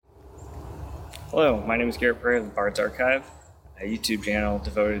Hello, my name is Garrett Prey of the Bard's Archive, a YouTube channel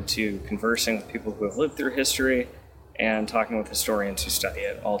devoted to conversing with people who have lived through history and talking with historians who study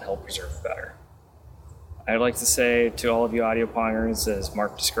it, all to help preserve it better. I'd like to say to all of you audio pongers, as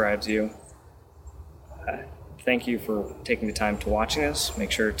Mark describes you, thank you for taking the time to watching this.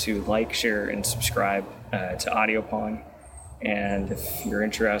 Make sure to like, share, and subscribe to Audio Pong. And if you're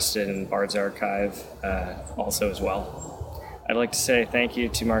interested in Bard's Archive, also as well. I'd like to say thank you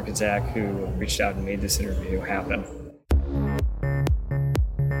to Mark and Zach who reached out and made this interview happen.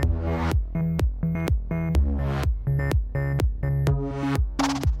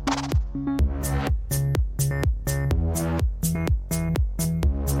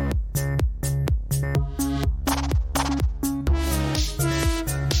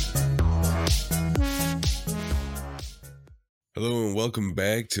 Hello and welcome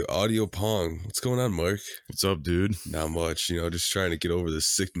back to Audio Pong. What's going on, Mark? What's up, dude? Not much, just trying to get over this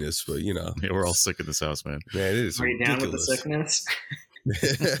sickness, but Yeah, we're all sick at this house, man. Man, it is Are you ridiculous. down with the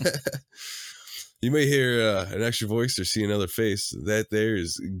sickness? You may hear an extra voice or see another face. That there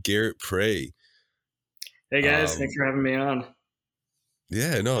is Garrett Prey. Hey guys, thanks for having me on.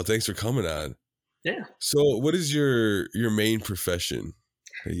 Yeah, no, thanks for coming on. Yeah. So what is your main profession?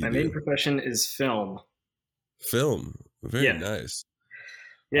 My main profession is film. Film. Very nice.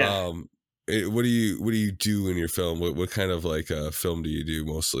 Yeah. What do you do in your film? What kind of film do you do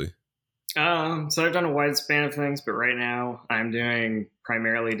mostly? So I've done a wide span of things, but right now I'm doing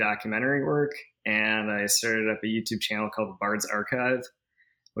primarily documentary work, and I started up a YouTube channel called the Bard's Archive,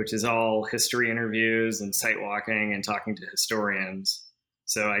 which is all history interviews and site walking and talking to historians.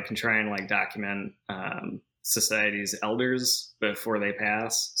 So I can try and document society's elders before they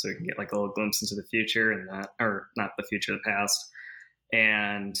pass, so we can get a little glimpse into the future and or not the future, the past.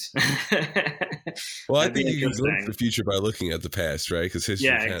 And well, I think you can glimpse the future by looking at the past, right? Because history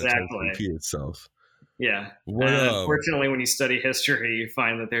kind of tends to repeat itself. Yeah. Unfortunately, when you study history, you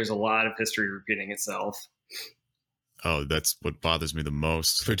find that there's a lot of history repeating itself. Oh, that's what bothers me the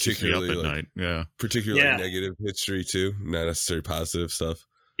most. Particularly up at night. Yeah. Particularly negative history too, not necessarily positive stuff.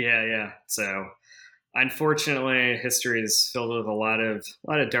 Yeah. So unfortunately, history is filled with a lot of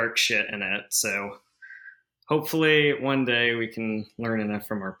dark shit in it. So hopefully one day we can learn enough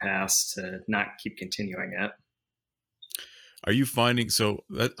from our past to not keep continuing it. Are you finding,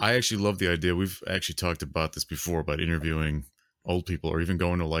 I actually love the idea. We've actually talked about this before, about interviewing old people or even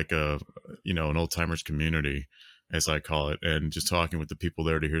going to an old timers community, as I call it, and just talking with the people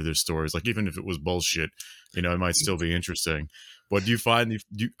there to hear their stories. Even if it was bullshit, it might still be interesting. But do you find,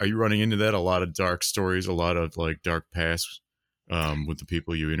 are you running into that? A lot of dark stories, a lot of dark past with the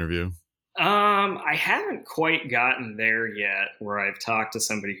people you interview? I haven't quite gotten there yet where I've talked to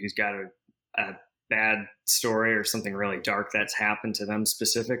somebody who's got a bad story or something really dark that's happened to them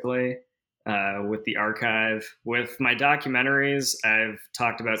specifically. With the archive, with my documentaries, I've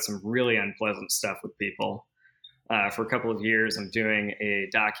talked about some really unpleasant stuff with people. For a couple of years, I'm doing a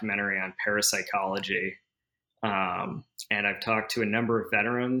documentary on parapsychology. And I've talked to a number of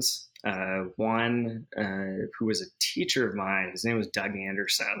veterans. One who was a teacher of mine, his name was Doug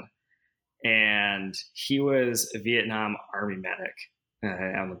Anderson. And he was a Vietnam Army medic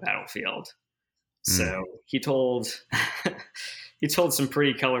on the battlefield. So he told some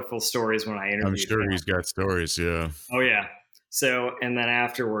pretty colorful stories when I interviewed him. I'm sure he's got stories, yeah. Oh, yeah. So, and then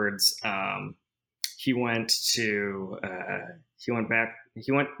afterwards, he went to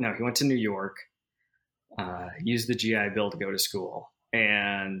New York, used the GI Bill to go to school.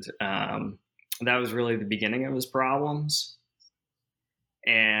 And that was really the beginning of his problems.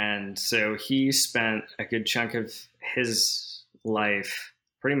 And so he spent a good chunk of his life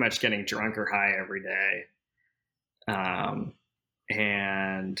pretty much getting drunk or high every day.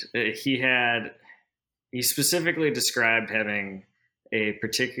 And he specifically described having a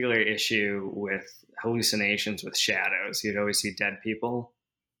particular issue with hallucinations with shadows. He'd always see dead people,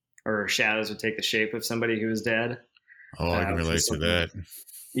 or shadows would take the shape of somebody who was dead. Oh, I can relate to that.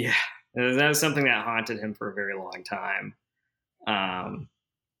 Yeah. That was something that haunted him for a very long time.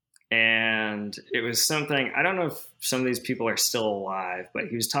 And it was something, I don't know if some of these people are still alive, but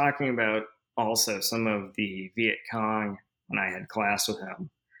he was talking about also some of the Viet Cong when I had class with him.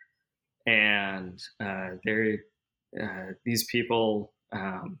 And these people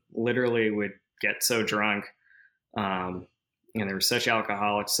literally would get so drunk, and they were such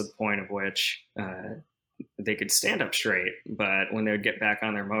alcoholics to the point of which they could stand up straight. But when they would get back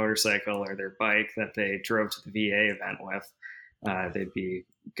on their motorcycle or their bike that they drove to the VA event with, they'd be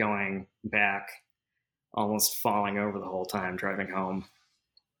going back, almost falling over the whole time driving home.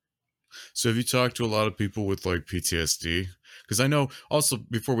 So have you talked to a lot of people with like PTSD? Because I know also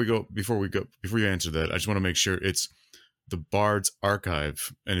before you answer that, I just want to make sure it's the Bard's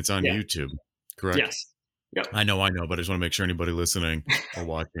Archive and it's on YouTube, correct? Yes. Yep. I know, but I just want to make sure anybody listening or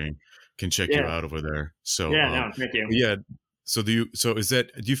watching can check you out over there. So no, thank you. Yeah. So do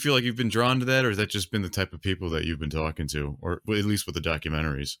you feel like you've been drawn to that, or has that just been the type of people that you've been talking to, or at least with the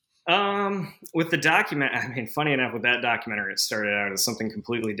documentaries? With the funny enough, with that documentary, it started out as something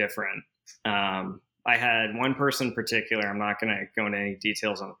completely different. I had one person in particular. I'm not going to go into any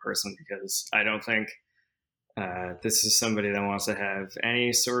details on the person because I don't think this is somebody that wants to have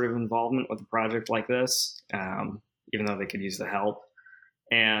any sort of involvement with a project like this, even though they could use the help.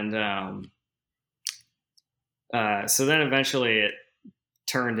 And so then eventually it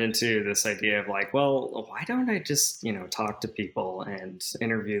turned into this idea of like, well, why don't I just, talk to people and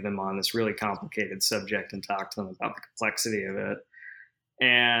interview them on this really complicated subject and talk to them about the complexity of it.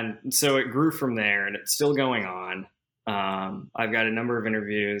 And so it grew from there, and it's still going on. I've got a number of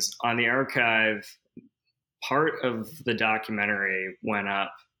interviews on the archive. Part of the documentary went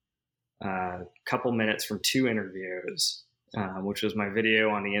up a couple minutes from 2 interviews, which was my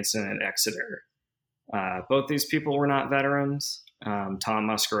video on the incident at Exeter. Both these people were not veterans. Tom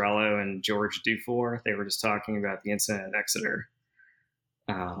Muscarello and George Dufour. They were just talking about the incident at Exeter.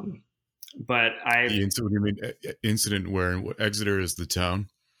 But you mean incident where Exeter is the town?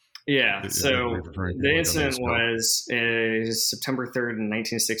 Yeah. So the incident was September 3rd in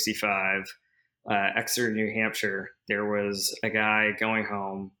 1965, Exeter, New Hampshire. There was a guy going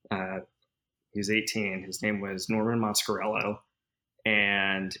home. He was 18. His name was Norman Mascarello,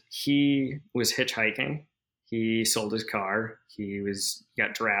 and he was hitchhiking. He sold his car. He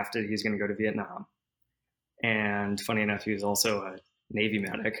got drafted. He's going to go to Vietnam. And funny enough, he was also a Navy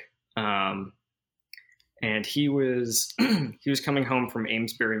medic. And he was coming home from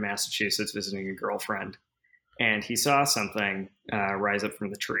Amesbury, Massachusetts, visiting a girlfriend, and he saw something rise up from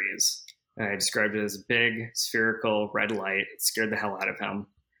the trees. I described it as a big spherical red light. It scared the hell out of him.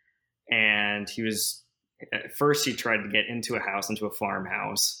 And at first he tried to get into a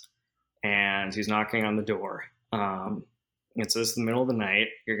farmhouse, and he was knocking on the door. And so it's the middle of the night.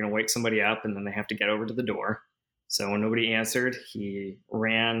 You're going to wake somebody up, and then they have to get over to the door. So when nobody answered, he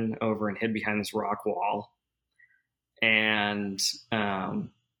ran over and hid behind this rock wall. And a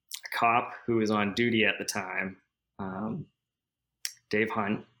cop who was on duty at the time, Dave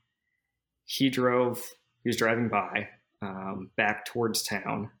Hunt, he was driving by back towards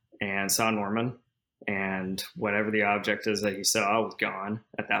town and saw Norman, and whatever the object is that he saw was gone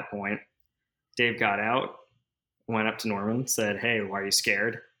at that point. Dave got out, went up to Norman, said, "Hey, why are you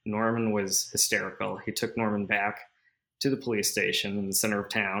scared?" Norman was hysterical. He took Norman back to the police station in the center of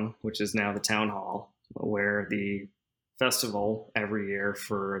town, which is now the town hall, where the festival every year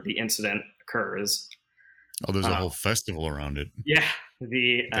for the incident occurs. Oh, there's a whole festival around it. Yeah,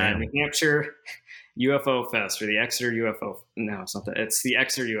 the New Hampshire UFO Fest, or the Exeter UFO. No, it's not that. It's the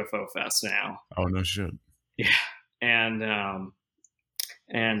Exeter UFO Fest now. Oh, no shit. Yeah, and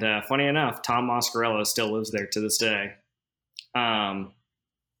funny enough, Tom Mascarello still lives there to this day, and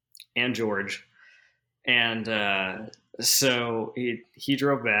George, and so he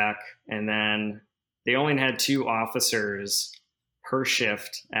drove back, and then they only had 2 officers per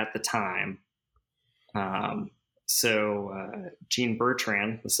shift at the time. So Gene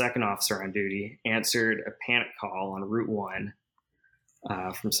Bertrand, the second officer on duty, answered a panic call on Route 1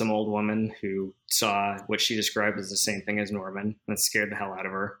 from some old woman who saw what she described as the same thing as Norman, and it scared the hell out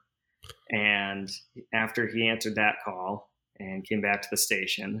of her. And after he answered that call and came back to the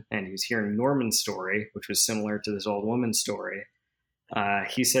station, and he was hearing Norman's story, which was similar to this old woman's story,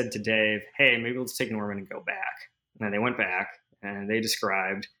 he said to Dave, "Hey, maybe let's take Norman and go back." And then they went back, and they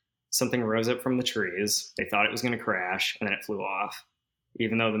described something rose up from the trees. They thought it was going to crash, and then it flew off.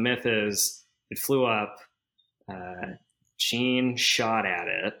 Even though the myth is it flew up, Gene shot at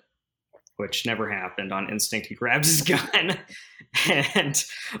it, which never happened. On instinct, he grabbed his gun, and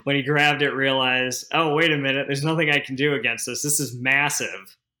when he grabbed it, realized, oh, wait a minute, there's nothing I can do against this. This is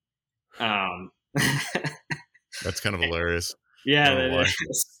massive. That's kind of hilarious. Yeah,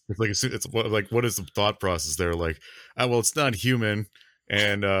 it's like what is the thought process there? Like, well, it's not human,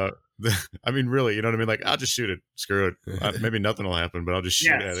 and I mean, really, you know what I mean? Like, I'll just shoot it. Screw it. Maybe nothing will happen, but I'll just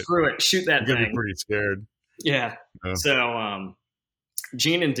shoot at it. Screw it. Shoot that thing. You're gonna be pretty scared. Yeah. So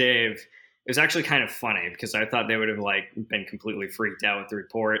Gene and Dave, it was actually kind of funny because I thought they would have been completely freaked out with the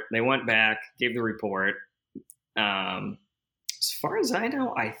report. They went back, gave the report. As far as I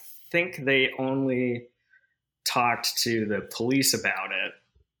know, I think they only talked to the police about it.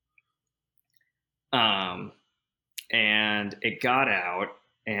 And it got out,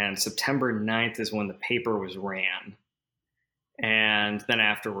 and September 9th is when the paper was ran. And then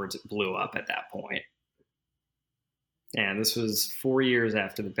afterwards, it blew up at that point. And this was 4 years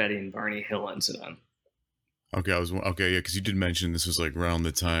after the Betty and Barney Hill incident. Okay, yeah, because you did mention this was like around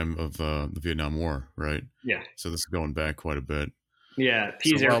the time of the Vietnam War, right? Yeah. So this is going back quite a bit. Yeah,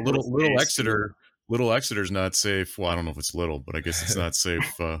 Pease Little Exeter's not safe. Well, I don't know if it's little, but I guess it's not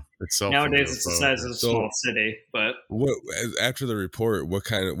safe itself. Nowadays, it's the size of a small city. But what after the report? What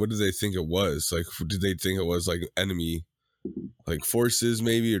did they think it was? Like, did they think it was like enemy, like forces,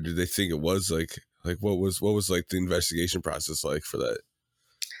 maybe, or did they think it was like what was like the investigation process like for that?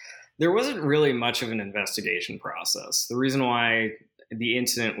 There wasn't really much of an investigation process. The reason why the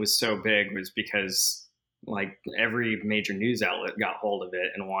incident was so big was because like every major news outlet got hold of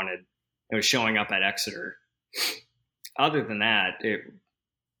it and it was showing up at Exeter. Other than that,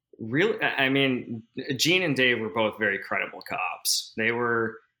 Gene and Dave were both very credible cops. They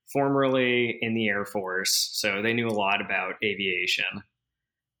were formerly in the Air Force, so they knew a lot about aviation.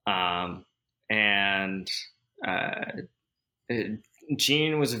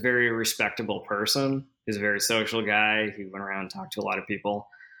 Gene was a very respectable person. He's a very social guy. He went around and talked to a lot of people.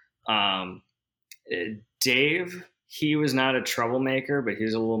 Dave, he was not a troublemaker, but he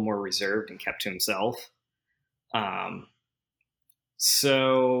was a little more reserved and kept to himself.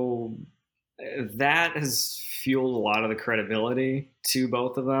 So that has fueled a lot of the credibility to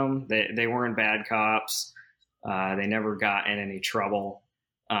both of them. They weren't bad cops. They never got in any trouble.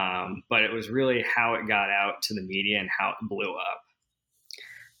 But it was really how it got out to the media and how it blew up.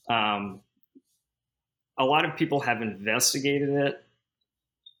 A lot of people have investigated it,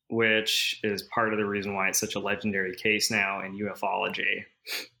 which is part of the reason why it's such a legendary case now in ufology.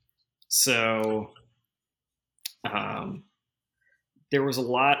 So there was a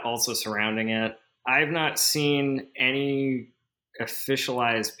lot also surrounding it. I've not seen any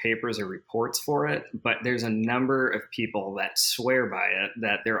officialized papers or reports for it, but there's a number of people that swear by it,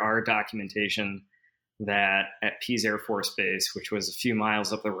 that there are documentation that at Pease Air Force Base, which was a few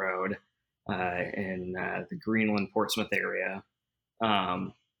miles up the road in the Greenland, Portsmouth area,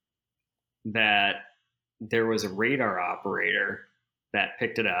 that there was a radar operator that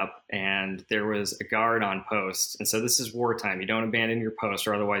picked it up, and there was a guard on post. And so this is wartime. You don't abandon your post,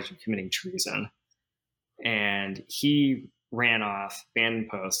 or otherwise you're committing treason. And he ran off, abandoned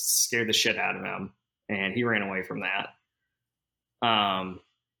posts, scared the shit out of him, and he ran away from that.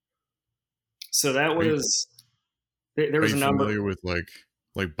 So that was there was a number. Familiar with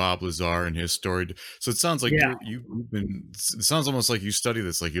like Bob Lazar and his story? So it sounds like you've been. It sounds almost like you study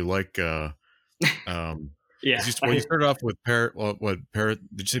this. Like you like. Yeah. You started off with did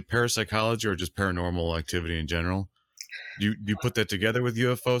you say parapsychology or just paranormal activity in general? Do you put that together with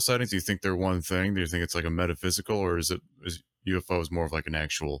UFO sightings? Do you think they're one thing? Do you think it's like a metaphysical, or is UFOs more of like an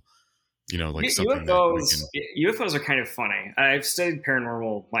actual, like something? UFOs are kind of funny. I've studied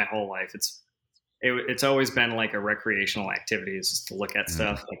paranormal my whole life. It's always been like a recreational activity, is just to look at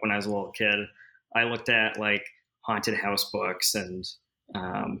stuff. Like when I was a little kid, I looked at like haunted house books, and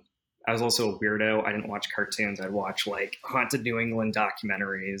I was also a weirdo. I didn't watch cartoons. I'd watch like haunted New England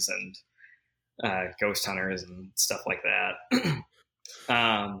documentaries and ghost hunters and stuff like that.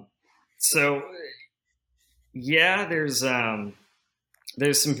 So yeah, there's some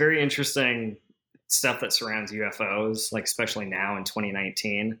very interesting stuff that surrounds UFOs, like especially now in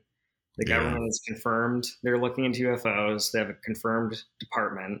 2019. The government has confirmed they're looking into UFOs. They have a confirmed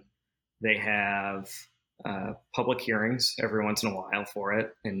department. They have public hearings every once in a while for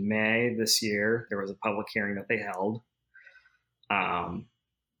it. In May this year, there was a public hearing that they held.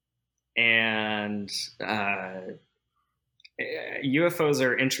 UFOs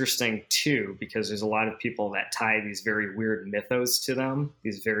are interesting too, because there's a lot of people that tie these very weird mythos to them,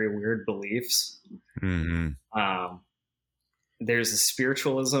 these very weird beliefs. Mm-hmm. There's a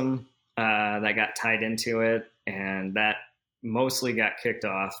spiritualism that got tied into it, and that mostly got kicked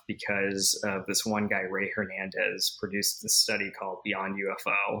off because of this one guy, Ray Hernandez, produced this study called Beyond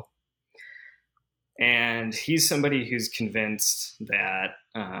UFO. And he's somebody who's convinced that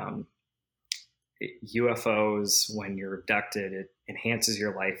UFOs, when you're abducted, it enhances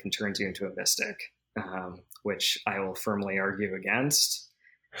your life and turns you into a mystic, which I will firmly argue against.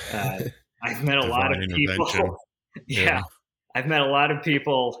 I've met a lot of people. Yeah. I've met a lot of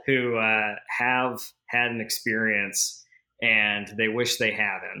people who have had an experience and they wish they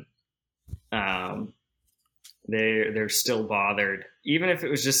haven't. They're still bothered, even if it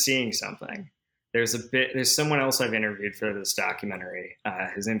was just seeing something. There's someone else I've interviewed for this documentary.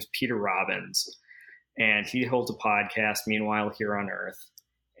 His name's Peter Robbins, and he holds a podcast, Meanwhile Here on Earth.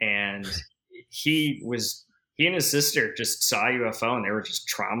 And he and his sister just saw a UFO, and they were just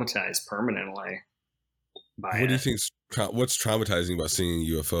traumatized permanently by it. What's traumatizing about seeing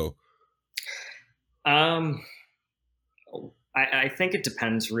a UFO? I think it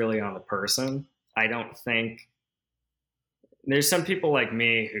depends really on the person. I don't think there's some people like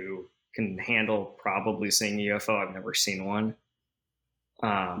me who can handle probably seeing a UFO. I've never seen one.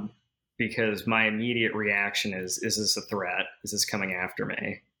 Because my immediate reaction is this a threat? Is this coming after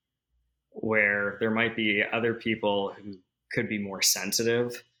me? Where there might be other people who could be more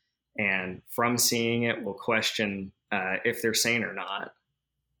sensitive and from seeing it will question if they're sane or not.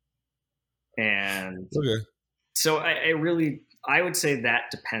 And Okay. so I would say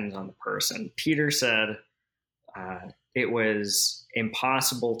that depends on the person. Peter said it was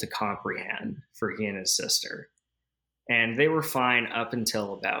impossible to comprehend for he and his sister. And they were fine up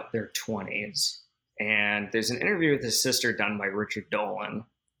until about their 20s. And there's an interview with his sister done by Richard Dolan.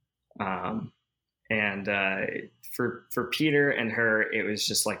 For Peter and her, it was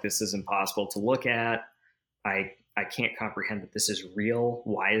just like, this is impossible to look at. I can't comprehend that this is real.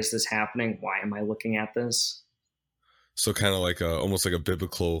 Why is this happening? Why am I looking at this? So kind of like almost like a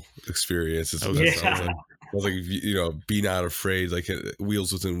biblical experience. It's Yeah. like, you know, be not afraid, like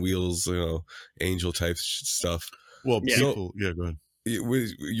wheels within wheels, you know, angel type stuff. Well, Yeah. people, yeah, go ahead.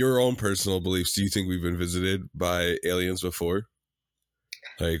 With your own personal beliefs, do you think we've been visited by aliens before?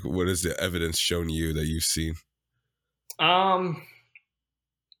 Like, what is the evidence shown you that you've seen? I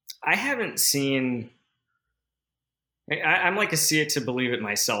haven't seen. I'm like a see it to believe it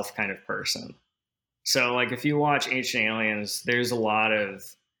myself kind of person. So, like, if you watch Ancient Aliens, there's a lot of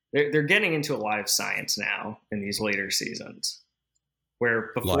they're getting into a lot of science now in these later seasons, where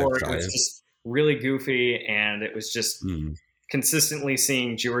before it was just really goofy and it was just consistently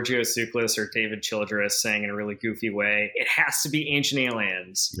seeing Giorgio Tsoukalos or David Childress saying in a really goofy way, it has to be Ancient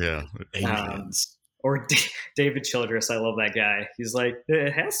Aliens. Yeah, aliens. Or David Childress, I love that guy. He's like,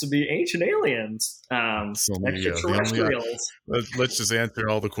 it has to be Ancient Aliens. Extraterrestrials. Let's just answer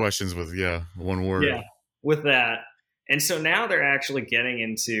all the questions with, one word. Yeah, with that. And so now they're actually getting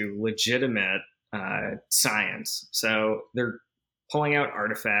into legitimate science. So they're pulling out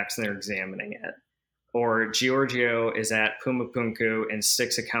artifacts and they're examining it. Or Giorgio is at Pumapunku and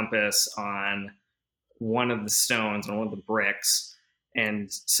sticks a compass on one of the stones, on one of the bricks,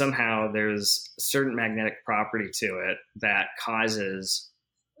 and somehow there's a certain magnetic property to it that causes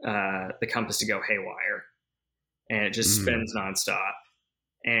the compass to go haywire, and it just spins nonstop.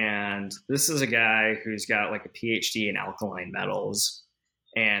 And this is a guy who's got like a PhD in alkaline metals.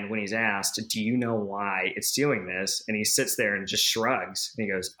 And when he's asked, do you know why it's doing this? And he sits there and just shrugs. And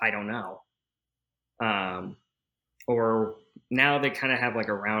he goes, I don't know. Or now they kind of have like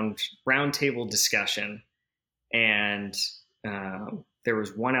a round table discussion. And there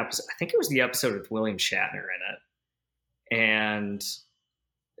was one episode, I think it was the episode with William Shatner in it. And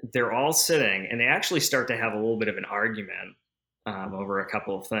they're all sitting and they actually start to have a little bit of an argument over a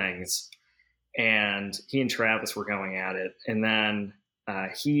couple of things. And he and Travis were going at it. And then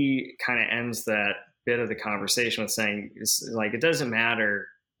he kind of ends that bit of the conversation with saying, like, it doesn't matter,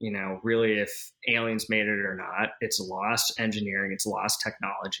 you know, really if aliens made it or not. It's lost engineering. It's lost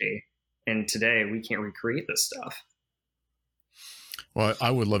technology. And today we can't recreate this stuff. Well,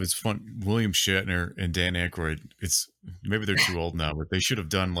 I would love, it's fun. William Shatner and Dan Aykroyd, maybe they're too old now, but they should have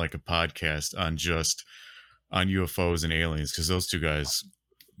done like a podcast on UFOs and aliens, because those two guys,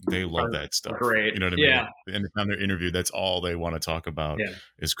 they love that stuff. Great. You know what I mean? And on their interview, that's all they want to talk about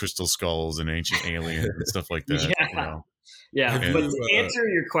is crystal skulls and ancient aliens and stuff like that. Yeah. You know? Yeah. But to answer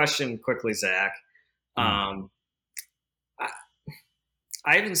your question quickly, Zach,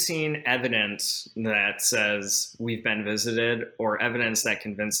 I haven't seen evidence that says we've been visited or evidence that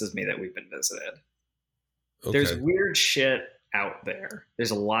convinces me that we've been visited. Okay. There's weird shit out there. There's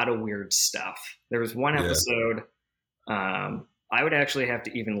a lot of weird stuff. There was one episode, I would actually have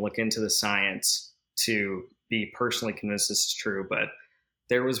to even look into the science to be personally convinced this is true, but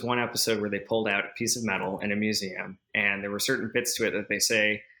there was one episode where they pulled out a piece of metal in a museum, and there were certain bits to it that they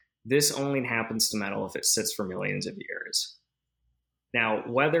say, this only happens to metal if it sits for millions of years. Now,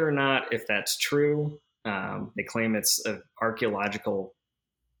 whether or not if that's true, they claim it's an archaeological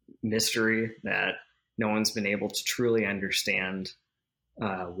mystery that no one's been able to truly understand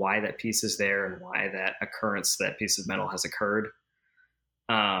why that piece is there and why that occurrence, that piece of metal has occurred.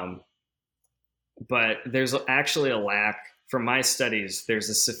 But there's actually a lack, from my studies, there's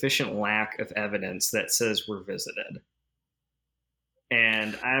a sufficient lack of evidence that says we're visited.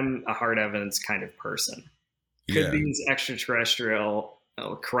 And I'm a hard evidence kind of person. Could these extraterrestrial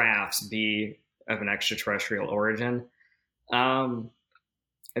crafts be of an extraterrestrial origin?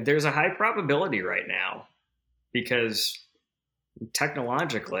 There's a high probability right now, because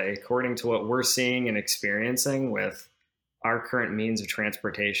technologically, according to what we're seeing and experiencing with our current means of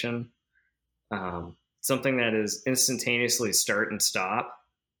transportation, something that is instantaneously start and stop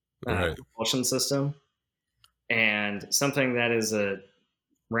Right. propulsion system, and something that is a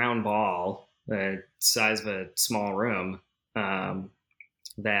round ball the size of a small room,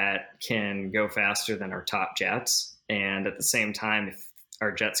 that can go faster than our top jets. And at the same time, if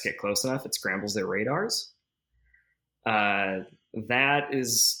our jets get close enough, it scrambles their radars. That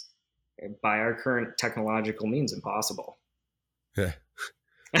is, by our current technological means, impossible. Yeah.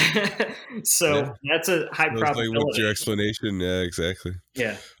 So Yeah. that's a high probability. Like, what's your explanation? Yeah, exactly.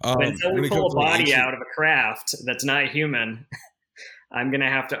 Yeah. But until we pull a body out of a craft that's not human, I'm going to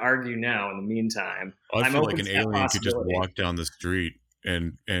have to argue now in the meantime. I I'm feel open like an to that alien could just possibility. walk down the street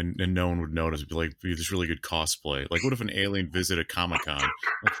and no one would notice. Be this really good cosplay. Like, what if an alien visited Comic-Con?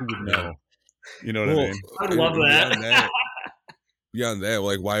 Like, who would know? You know what I mean? I'd love that. Beyond that,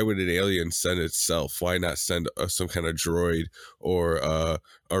 like, why would an alien send itself? Why not send some kind of droid or a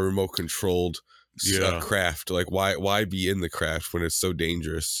remote controlled craft? Like, why be in the craft when it's so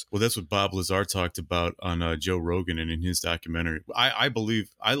dangerous? Well, that's what Bob Lazar talked about on Joe Rogan and in his documentary. I believe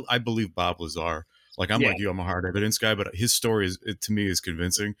Bob Lazar. Like, I'm like you, I'm a hard evidence guy, but his story to me is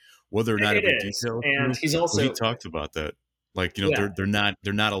convincing. Whether or not every detail, and he's also he talked about that. Like, you know, they're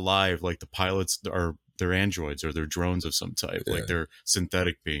not alive. Like, the pilots they're androids or they're drones of some type. Like, they're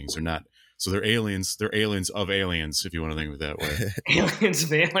synthetic beings. They're not. So they're aliens. They're aliens of aliens, if you want to think of it that way. Aliens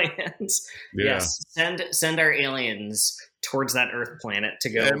of aliens. Yeah. Yes. Send our aliens towards that Earth planet to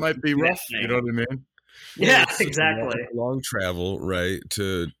go. Yeah, it might be rough. You know what I mean? Yeah, exactly. Long travel, right?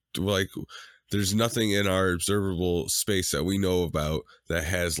 To like, there's nothing in our observable space that we know about that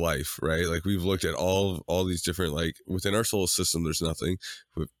has life, right? Like, we've looked at all these different, like, within our solar system, there's nothing,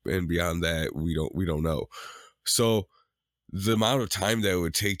 and beyond that, we don't know. So the amount of time that it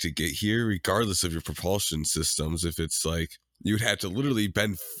would take to get here, regardless of your propulsion systems, if it's like, you would have to literally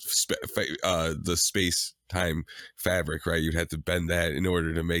bend the space-time fabric, right? You'd have to bend that in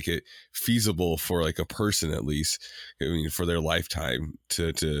order to make it feasible for, like, a person, at least, I mean, for their lifetime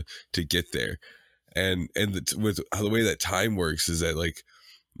to get there. And with the way that time works is that, like,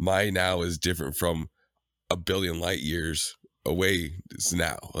 my now is different from a billion light years away is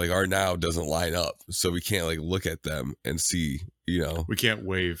now. Like, our now doesn't line up, so we can't, like, look at them and see, you know. We can't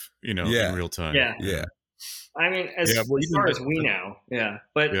wave, you know, in real time. Yeah. I mean, as far as we know,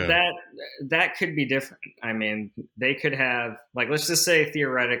 but that could be different. I mean, they could have, like, let's just say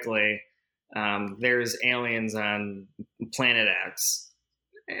theoretically, there's aliens on planet X.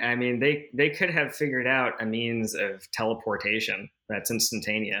 I mean, they could have figured out a means of teleportation that's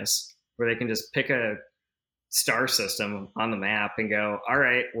instantaneous, where they can just pick a star system on the map and go, all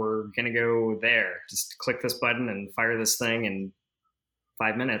right, we're gonna go there. Just click this button and fire this thing, and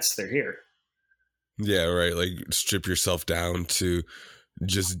 5 minutes they're here. Yeah, right. Like, strip yourself down to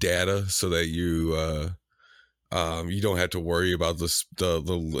just data so that you don't have to worry about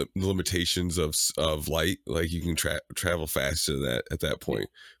the limitations of light. Like, you can travel faster than that at that point,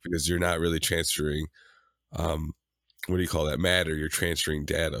 because you're not really transferring what do you call that, matter? You're transferring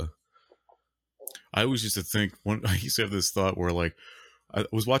data. I always used to think, I used to have this thought where, like, I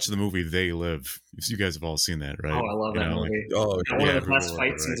was watching the movie They Live. You guys have all seen that, right? Oh, I love that movie. Like, one of the best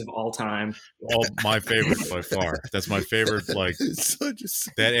fight scenes of all time. My favorite by far. That's my favorite. Like,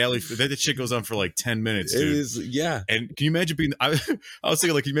 that alley, that shit goes on for like 10 minutes. Dude. It is, yeah. And can you imagine being? I was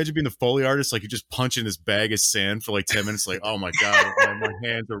thinking, like, can you imagine being the Foley artist? Like, you just punch in this bag of sand for like 10 minutes. Like, oh my god, my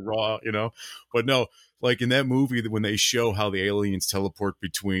hands are raw, you know. But no, like in that movie, when they show how the aliens teleport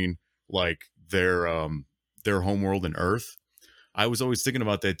between like their homeworld and Earth. I was always thinking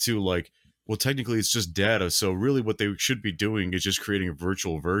about that too. Like, well, technically it's just data. So really what they should be doing is just creating a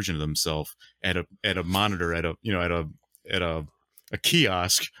virtual version of themselves at a monitor, at a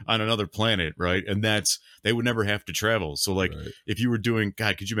kiosk on another planet. Right. And they would never have to travel. So like, if you were doing,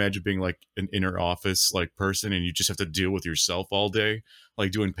 God, could you imagine being like an inner office like person and you just have to deal with yourself all day,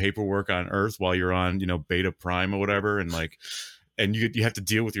 like doing paperwork on Earth while you're on, Beta Prime or whatever. And like, and you have to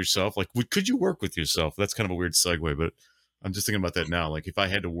deal with yourself. Like, could you work with yourself? That's kind of a weird segue, but I'm just thinking about that now. Like, if I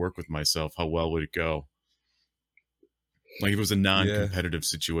had to work with myself, how well would it go? Like, if it was a non-competitive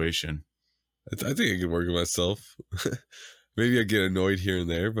situation. I think I could work with myself. Maybe I get annoyed here and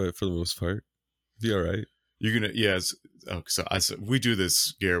there, but for the most part, it'd be all right. You're gonna, so we do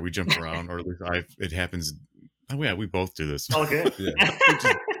this, Garrett. We jump around, or at least it happens. Oh yeah, we both do this. All good.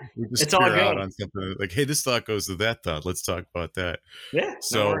 We just it's all good. Out on something like, hey, this thought goes to that thought. Let's talk about that. Yeah.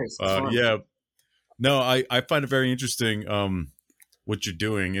 So, no worries. yeah. No, I find it very interesting what you're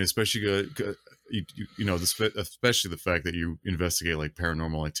doing, and especially especially the fact that you investigate like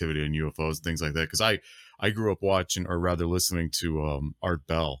paranormal activity and UFOs and things like that. Because I grew up watching, or rather listening to Art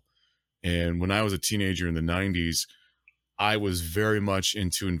Bell. And when I was a teenager in the 90s, I was very much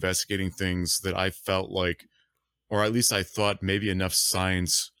into investigating things that I felt like, or at least I thought maybe enough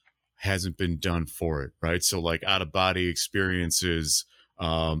science hasn't been done for it, right? So like out of body experiences,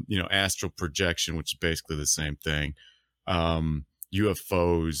 astral projection, which is basically the same thing,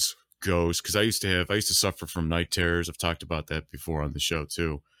 UFOs, ghosts. Because I used to suffer from night terrors. I've talked about that before on the show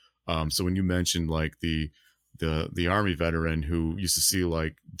too. So when you mentioned like the army veteran who used to see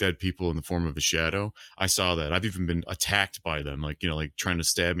like dead people in the form of a shadow, I saw that. I've even been attacked by them, like like trying to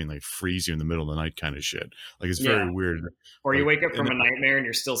stab me and like freeze you in the middle of the night kind of shit. Like it's very weird. Or you like, wake up from a nightmare and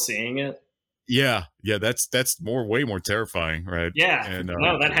you're still seeing it. Yeah, that's way more terrifying, right? Yeah, and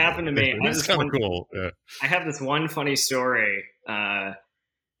no, that happened to me. It's kind of cool. Yeah. I have this one funny story, and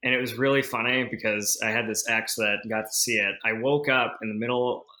it was really funny because I had this ex that got to see it. I woke up in the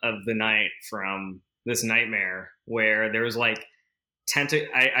middle of the night from this nightmare where there was like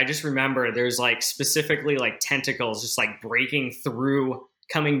I just remember there's like specifically like tentacles just like breaking through,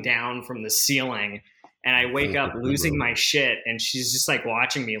 coming down from the ceiling, and I wake up losing my shit, and she's just like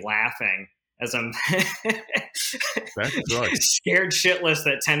watching me laughing as I'm scared shitless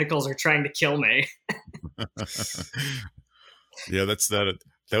that tentacles are trying to kill me. Yeah, that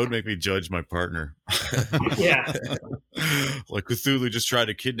would make me judge my partner. Yeah. Like Cthulhu just tried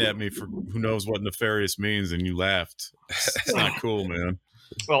to kidnap me for who knows what nefarious means, and you laughed. It's not cool, man.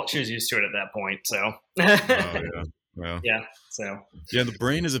 Well, she was used to it at that point, so. Yeah. Well, yeah. So. Yeah, the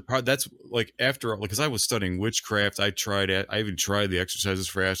brain is a part. That's like after, because I was studying witchcraft. I even tried the exercises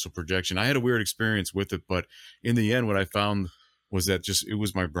for astral projection. I had a weird experience with it, but in the end, what I found was that it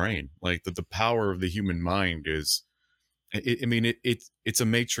was my brain. Like the power of the human mind is. It's a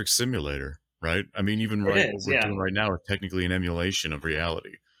matrix simulator, right? I mean, even what we're doing right now is technically an emulation of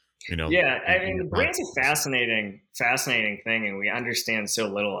reality. Yeah, I mean, the brain's a fascinating thing, and we understand so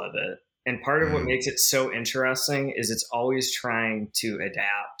little of it. And part of what makes it so interesting is it's always trying to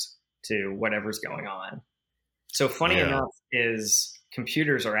adapt to whatever's going on. So funny enough is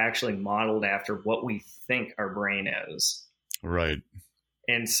computers are actually modeled after what we think our brain is. Right.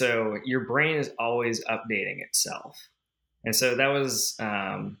 And so your brain is always updating itself. And so that was,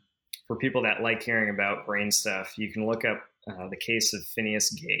 for people that like hearing about brain stuff, you can look up the case of Phineas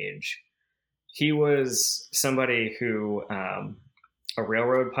Gage. He was somebody who, a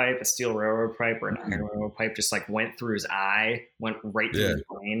steel railroad pipe or an iron railroad pipe just like went through his eye, went right through his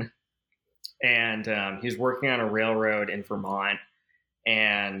brain. And he was working on a railroad in Vermont,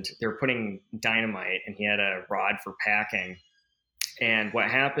 and they were putting dynamite, and he had a rod for packing. And what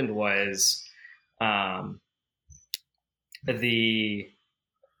happened was he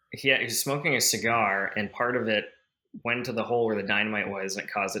was smoking a cigar, and part of it went to the hole where the dynamite was, and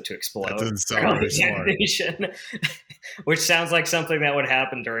it caused it to explode. That doesn't sound very smart. Which sounds like something that would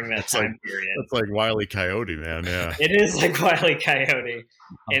happen during that time period. That's like Wile E. Coyote, man. Yeah, it is like Wile E. Coyote.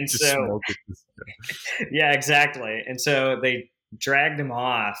 And so, yeah, exactly. And so they dragged him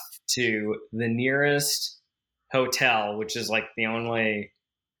off to the nearest hotel, which is like the only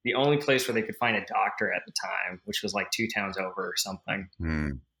place where they could find a doctor at the time, which was like 2 towns over or something.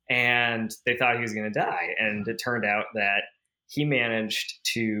 And they thought he was going to die. And it turned out that he managed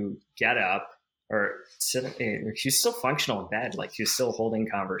to get up or sit. He was still functional in bed. Like he was still holding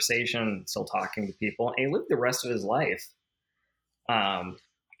conversation, still talking to people. And he lived the rest of his life.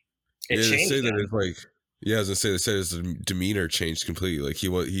 It changed him. That it's like, yeah, I was gonna say his demeanor changed completely. Like he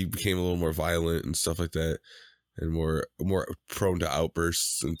became a little more violent and stuff like that, and more prone to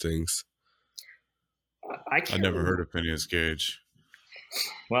outbursts and things. I never heard of Phineas Gage.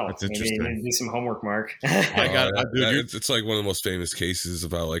 Well, that's interesting. Maybe do some homework, Mark. It's like one of the most famous cases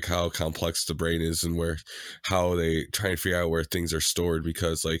about like how complex the brain is and how they try and figure out where things are stored,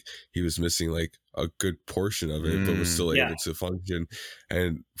 because like he was missing like a good portion of it, but was still able to function,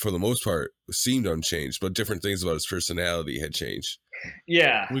 and for the most part seemed unchanged, but different things about his personality had changed.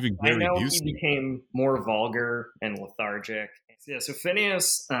 Yeah, I know he became more vulgar and lethargic. Yeah, so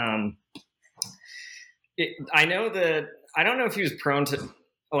Phineas, I don't know if he was prone to,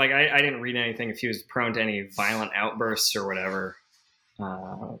 like, I didn't read anything if he was prone to any violent outbursts or whatever,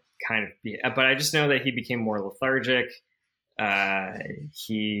 but I just know that he became more lethargic.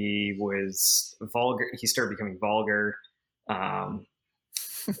 He was vulgar. He started becoming vulgar.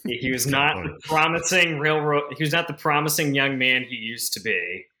 He was not the promising young man he used to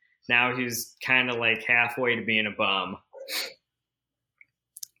be. Now he's kind of like halfway to being a bum.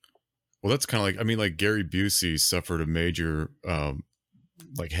 Well, that's kind of like, like Gary Busey suffered a major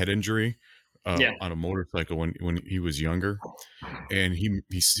like head injury Yeah. on a motorcycle when he was younger, and he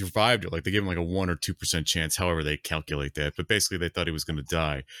survived it. Like they gave him like a 1 or 2% chance, however they calculate that. But basically, they thought he was going to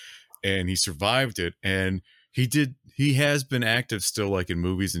die, and he survived it. And he has been active still, like in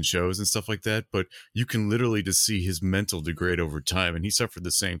movies and shows and stuff like that. But you can literally just see his mental degrade over time, and he suffered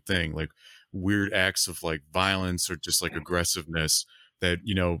the same thing, like weird acts of like violence or just like aggressiveness that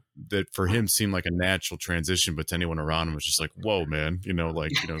that for him seemed like a natural transition, but to anyone around him was just like, whoa, man,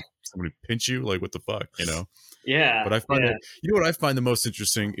 like somebody pinch you, like what the fuck, Yeah. But I find that what I find the most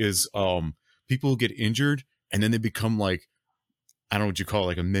interesting is people get injured and then they become like, I don't know what you call it,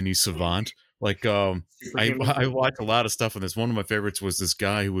 like a mini savant. Like I watch a lot of stuff on this. One of my favorites was this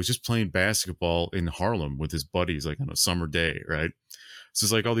guy who was just playing basketball in Harlem with his buddies, like on a summer day, right? So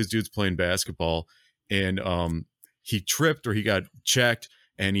it's like all these dudes playing basketball, and he tripped or he got checked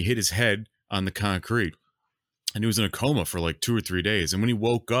and he hit his head on the concrete, and he was in a coma for like 2 or 3 days. And when he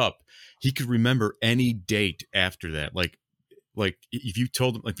woke up, he could remember any date after that. Like if you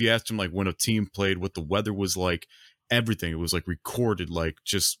told him, if you asked him like when a team played, what the weather was like, everything, it was like recorded, like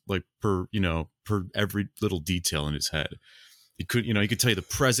just like per every little detail in his head. He could, he could tell you the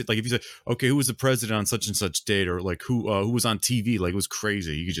president. Like if you said, okay, who was the president on such and such date, or like who was on TV, like it was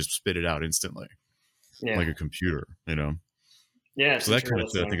crazy. You could just spit it out instantly, like a computer, Yeah. So that kind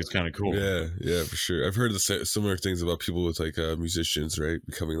of thing, I think, is kind of cool. Yeah, for sure. I've heard similar things about people with like musicians, right?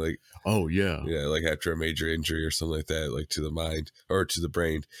 Becoming like, like after a major injury or something like that, like to the mind or to the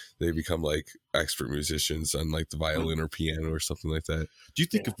brain, they become like expert musicians on like the violin or piano or something like that. Do you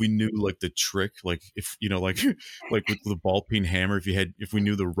think if we knew like the trick, like if like like with the ball peen hammer, if we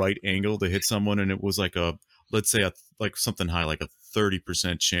knew the right angle to hit someone, and it was like let's say like something high, like a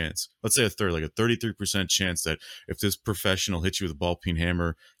 30% chance, let's say a third, like a 33% chance that if this professional hits you with a ball peen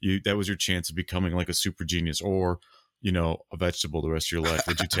hammer, that was your chance of becoming like a super genius or a vegetable the rest of your life,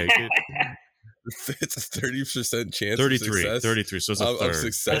 would you take it? It's a 30% chance. 33. So it's a third.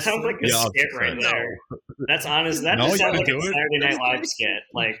 Success. That sounds like a skit right there. That's honest. That just sounds like a Saturday Night Live skit.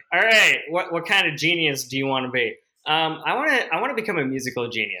 Like, all right, what kind of genius do you want to be? I want to become a musical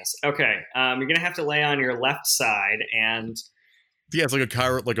genius. Okay, you're gonna have to lay on your left side, and it's like a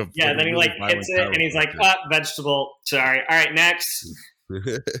chiro, like a then he like hits it, and he's like, vegetable. Sorry. All right, next.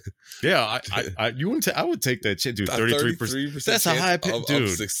 I would take that shit, dude. 33%. That's a high dude. Of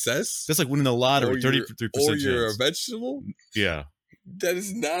success. That's like winning the lottery. 33%. Or you're a vegetable. Yeah, that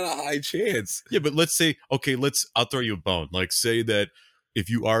is not a high chance. Yeah, but let's say, okay, I'll throw you a bone. Like, say that if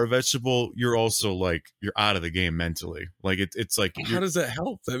you are a vegetable, you're also like you're out of the game mentally. Like it's like, how does that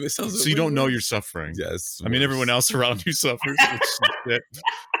help? I mean, so you don't know you're suffering. Yes, I mean everyone else around you suffers, but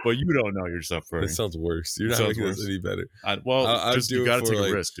you don't know you're suffering. It sounds worse. You're not making this any better. You got to take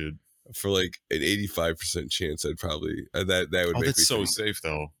a risk, dude. For like an 85% chance, I'd probably that would. Make that's me so think. Safe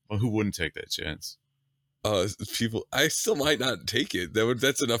though. Well, who wouldn't take that chance? People, I still might not take it.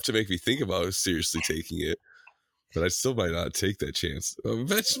 That's enough to make me think about seriously taking it. But I still might not take that chance.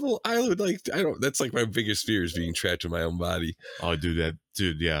 Vegetable, that's like my biggest fear is being trapped in my own body. Oh, dude,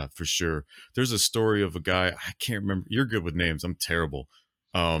 yeah, for sure. There's a story of a guy, I can't remember. You're good with names. I'm terrible.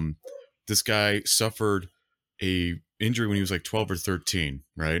 This guy suffered a injury when he was like 12 or 13,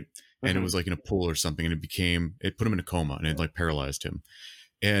 right? And it was like in a pool or something, and it put him in a coma, and it like paralyzed him.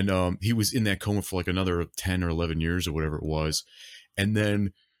 And he was in that coma for like another 10 or 11 years or whatever it was. And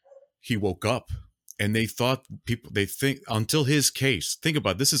then he woke up. And they think until his case, think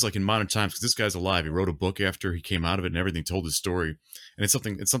about it, this is like in modern times, because this guy's alive. He wrote a book after he came out of it and everything, told his story. And it's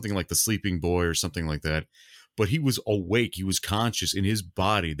something like The Sleeping Boy or something like that. But he was awake. He was conscious in his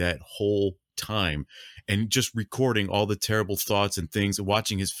body that whole time, and just recording all the terrible thoughts and things, and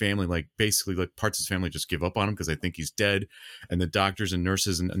watching his family, like basically like parts of his family just give up on him because they think he's dead. And the doctors and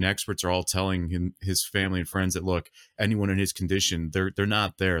nurses and experts are all telling him, his family and friends, that look, anyone in his condition, they're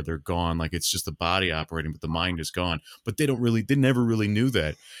not there, they're gone. Like it's just the body operating, but the mind is gone. But they never really knew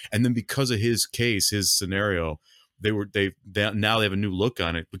that. And then because of his case, his scenario, now they have a new look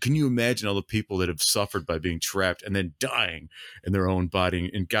on it. But can you imagine all the people that have suffered by being trapped and then dying in their own body?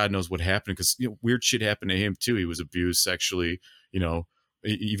 And God knows what happened, because weird shit happened to him too. He was abused sexually,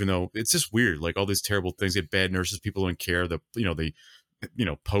 even though it's just weird, like all these terrible things. He had bad nurses, people don't care, that they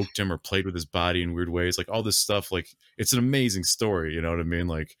poked him or played with his body in weird ways, like all this stuff. Like it's an amazing story, you know what I mean?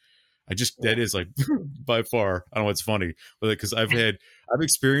 Like that is like by far, I don't know what's funny, but because I've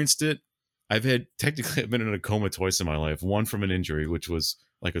experienced it. I've been in a coma twice in my life. One from an injury, which was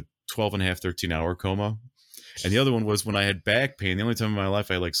like a 12 and a half, 13 hour coma. And the other one was when I had back pain. The only time in my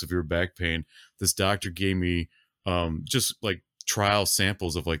life I had like severe back pain. This doctor gave me just like trial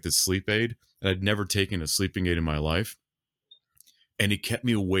samples of like this sleep aid. And I'd never taken a sleeping aid in my life. And he kept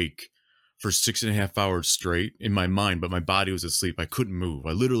me awake for 6.5 hours straight in my mind, but my body was asleep. I couldn't move.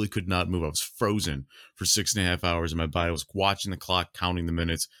 I literally could not move. I was frozen for 6.5 hours, and my body was watching the clock, counting the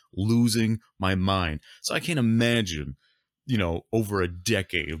minutes, losing my mind. So I can't imagine, over a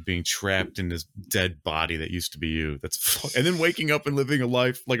decade of being trapped in this dead body that used to be you. And then waking up and living a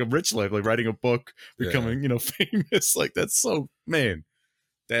life, like a rich life, like writing a book, becoming, famous. Like that's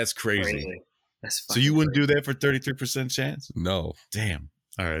crazy. So you wouldn't do that for 33% chance? No. Damn.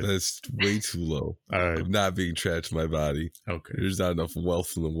 All right. That's way too low. All right. I'm not being trapped in my body. Okay. There's not enough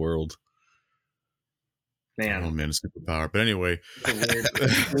wealth in the world. Man. Oh, man, a superpower. But anyway.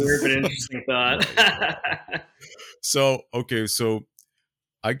 Weird but interesting thought. So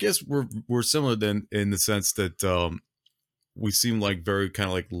I guess we're similar then in the sense that we seem like very kind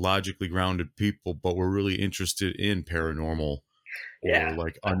of like logically grounded people, but we're really interested in paranormal or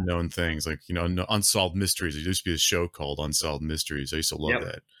like unknown things, like unsolved mysteries. There used to be a show called Unsolved Mysteries. I used to love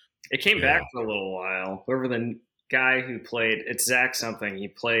that. It came back for a little while. Whoever the guy who played, it's Zach something. He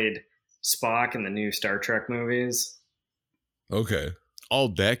played Spock in the new Star Trek movies. Okay. Oh,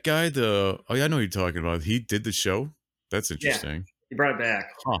 that guy. I know what you're talking about. He did the show. That's interesting. Yeah, he brought it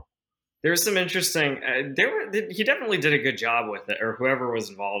back. Huh. There's some interesting. He definitely did a good job with it, or whoever was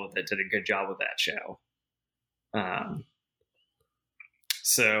involved with it did a good job with that show.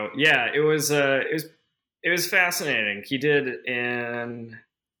 So yeah, it was fascinating. He did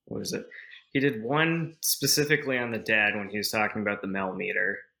He did one specifically on the dead when he was talking about the Mel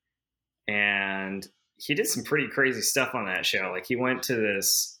meter, and he did some pretty crazy stuff on that show. Like he went to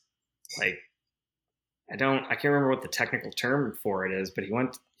this, like I can't remember what the technical term for it is, but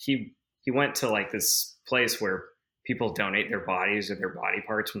he went to like this place where people donate their bodies or their body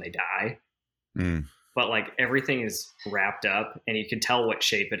parts when they die. Mm. But like everything is wrapped up and you can tell what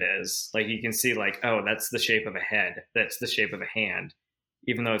shape it is. Like you can see like, oh, that's the shape of a head. That's the shape of a hand,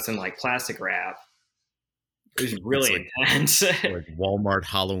 even though it's in like plastic wrap. It was really intense. Like Walmart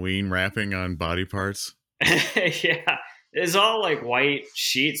Halloween wrapping on body parts. Yeah. It's all like white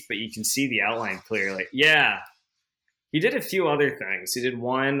sheets, but you can see the outline clearly. Yeah. He did a few other things. He did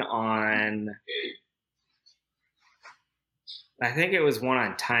one on, I think it was one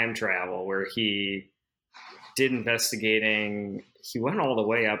on time travel where he did investigating. He went all the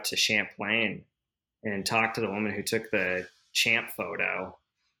way up to Champlain and talked to the woman who took the Champ photo.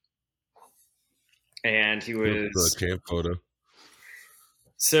 And he was the Champ photo.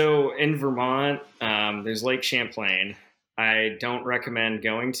 So in Vermont, there's Lake Champlain. I don't recommend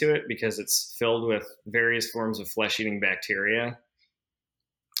going to it because it's filled with various forms of flesh-eating bacteria.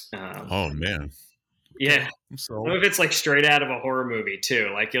 Oh man. Yeah. Some of it's like straight out of a horror movie too.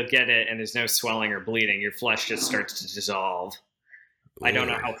 Like you'll get it and there's no swelling or bleeding. Your flesh just starts to dissolve. Ooh. I don't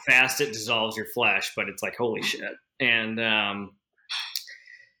know how fast it dissolves your flesh, but it's like, holy shit. And,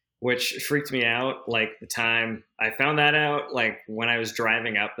 which freaked me out. Like the time I found that out, like when I was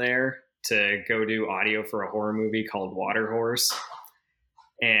driving up there to go do audio for a horror movie called Water Horse.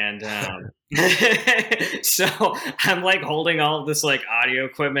 And so I'm like holding all of this like audio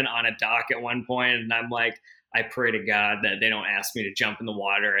equipment on a dock at one point, and I'm like, I pray to God that they don't ask me to jump in the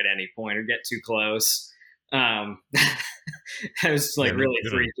water at any point or get too close. It was like really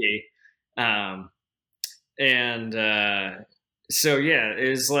freaky. So yeah, it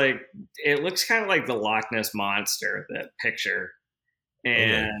was like, it looks kind of like the Loch Ness Monster, that picture.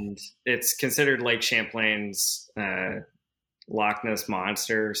 And it's considered Lake Champlain's Loch Ness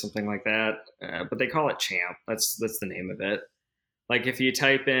Monster or something like that, but they call it Champ. That's the name of it. Like if you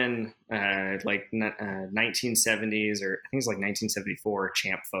type in 1970s, or I think it's like 1974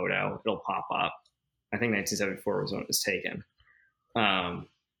 Champ photo, it'll pop up. I think 1974 was when it was taken.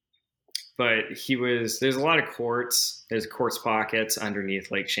 But there's a lot of quartz. There's quartz pockets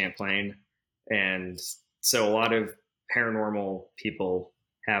underneath Lake Champlain, and so a lot of paranormal people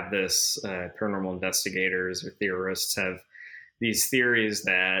have this. Paranormal investigators or theorists have these theories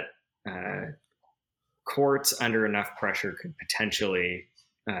that quartz under enough pressure could potentially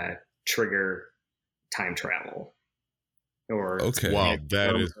trigger time travel. Wow,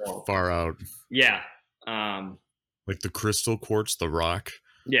 that is far out. Yeah. Like the crystal quartz, the rock.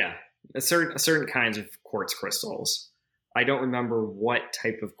 Yeah, certain kinds of quartz crystals. I don't remember what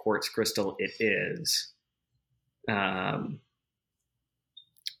type of quartz crystal it is. Trying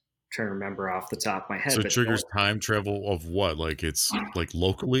to remember off the top of my head. So it triggers time travel of what? Like it's like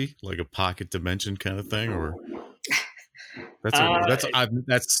locally, like a pocket dimension kind of thing, or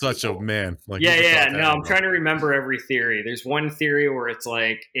that's such a man. Like yeah. No, I'm trying to remember every theory. There's one theory where it's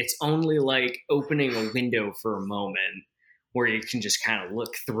like it's only like opening a window for a moment, where you can just kind of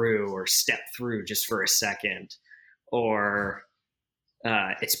look through or step through just for a second, or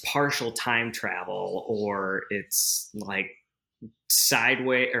it's partial time travel, or it's like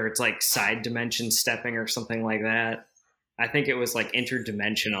sideways, or it's like side dimension stepping or something like that. I think it was like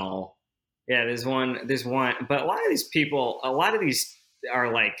interdimensional. Yeah, there's one, but a lot of these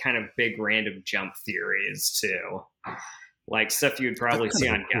are like kind of big random jump theories too, like stuff you'd probably That's see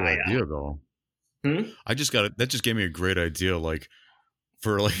kind on of a cool Gaia. idea, though. I just got it. That just gave me a great idea. Like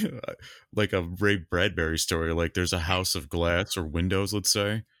for like a Ray Bradbury story. Like there's a house of glass or windows, let's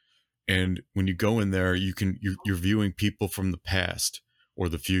say, and when you go in there, you're viewing people from the past or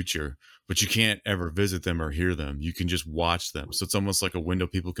the future, but you can't ever visit them or hear them. You can just watch them. So it's almost like a window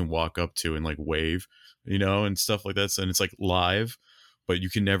people can walk up to and like wave, and stuff like that. And it's like live, but you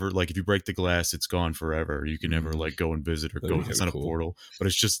can never, like, if you break the glass, it's gone forever. You can never like go and visit or go. It's not a portal, but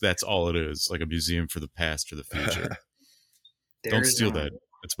it's just, that's all it is, like a museum for the past or the future. Don't steal that.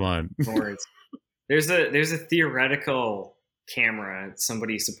 It's mine. There's a theoretical camera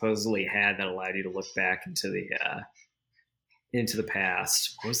somebody supposedly had that allowed you to look back into the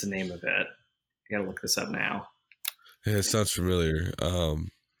past. What was the name of it? I gotta look this up now. Yeah, it sounds familiar.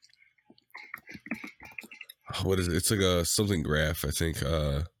 What is it? It's like a something graph, I think.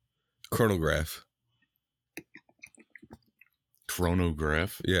 Chronograph.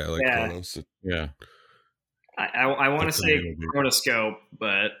 Chronograph? Yeah, like Chronos. Yeah. I want to say Chronoscope,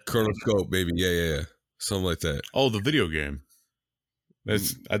 but Chronoscope, maybe. Yeah. Something like that. Oh, the video game.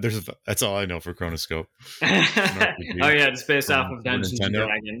 That's all I know for Chronoscope. Oh yeah, it's based off of Dungeons and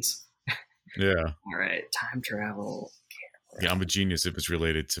Dragons. Yeah. All right, time travel camera. Yeah, I'm a genius if it's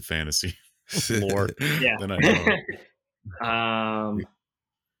related to fantasy lore. Yeah. Then I know.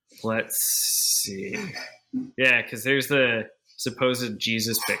 Let's see. Yeah, because there's the supposed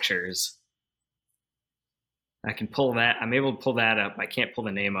Jesus pictures. I can pull that. I'm able to pull that up. I can't pull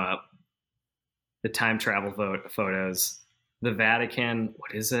the name up. The time travel photos. The Vatican.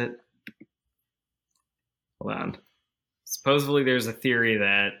 What is it? Hold on. Supposedly there's a theory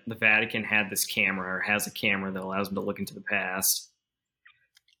that the Vatican had this camera, or has a camera that allows them to look into the past.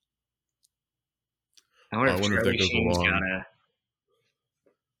 I wonder if Charlie Sheen's got a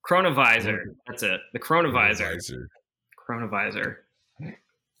chronovisor. That's it. The chronovisor. Chronovisor.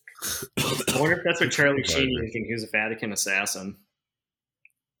 I wonder if that's what Charlie Sheen used when he was a Vatican assassin.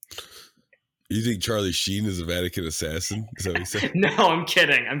 You think Charlie Sheen is a Vatican assassin? Is that what you said? No, I'm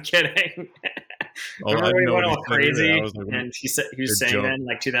kidding. Remember when he went all crazy and he was saying that in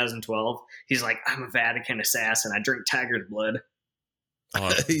like 2012? He's like, I'm a Vatican assassin. I drink tiger's blood.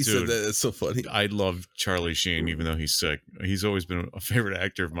 He said that. That's so funny. I love Charlie Sheen, even though he's sick. He's always been a favorite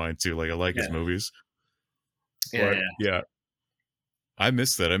actor of mine too. Like, I like his movies. Yeah. I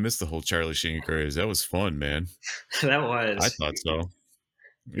missed that. I missed the whole Charlie Sheen craze. That was fun, man. That was. I thought so.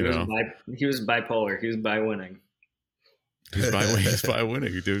 He was bipolar. He was by winning. He's by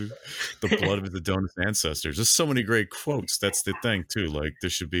winning, dude. The blood of the Adonis ancestors. There's so many great quotes. That's the thing too. Like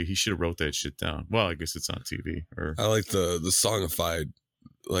he should have wrote that shit down. Well, I guess it's on TV. I like the songified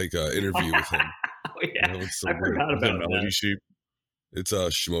interview with him. Oh yeah, I forgot about Melody that. Sheep. It's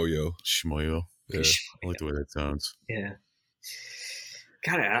Shmoyo. Yeah, I like the way that sounds. Yeah.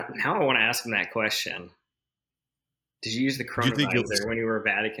 God, now I want to ask him that question. Did you use the chronovisor when you were a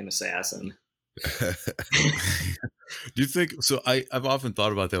Vatican assassin? Do you think so? I've often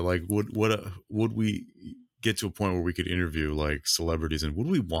thought about that. Like, would we get to a point where we could interview like celebrities, and would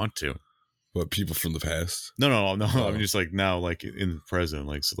we want to? What, people from the past? No. I'm just like now, like in the present,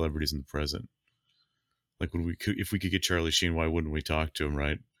 like celebrities in the present. Like, if we could get Charlie Sheen, why wouldn't we talk to him?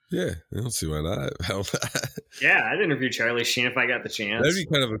 Right? Yeah, I don't see why not. Yeah, I'd interview Charlie Sheen if I got the chance. That'd be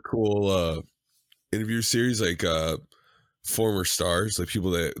kind of a cool interview series, like former stars, like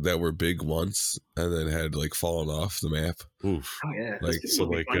people that were big once and then had like fallen off the map. Oof. Oh yeah,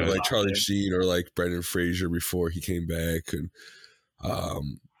 like Charlie Sheen or like Brendan Fraser before he came back, and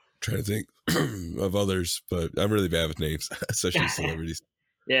trying to think of others, but I'm really bad with names, especially celebrities.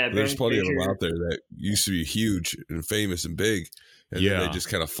 Yeah, there's plenty of them out there that used to be huge and famous and big, and then they just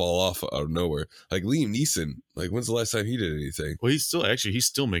kind of fall off out of nowhere. Like Liam Neeson. Like, when's the last time he did anything? Well, he's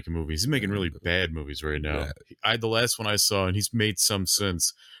still making movies. He's making really bad movies right now. Yeah. The last one I saw, and he's made some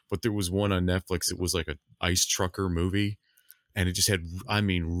since, but there was one on Netflix. It was like an ice trucker movie, and it just had,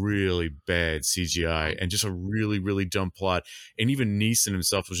 really bad CGI and just a really, really dumb plot. And even Neeson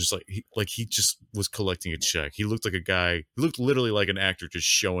himself was just he just was collecting a check. He looked like a guy. He looked literally like an actor just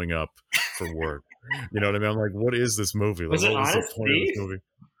showing up for work. You know what I mean? I'm like, what is this movie? Like, was it Honest Thief?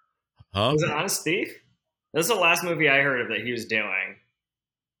 Huh? Was it Honest Thief? This is the last movie I heard of that he was doing.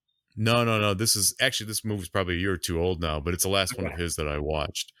 No. This movie's probably a year or two old now, but it's the last one of his that I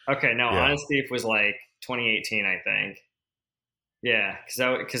watched. Okay, no, Honest Thief was like 2018, I think. Yeah,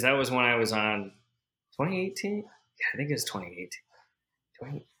 because that was when I was on 2018. Yeah, I think it was 2018.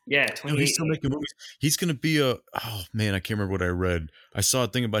 2018. He's still making movies. He's gonna be a oh man, I can't remember what I read. I saw a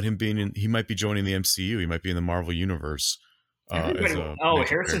thing about him being in. He might be joining the MCU. He might be in the Marvel universe. As a Harrison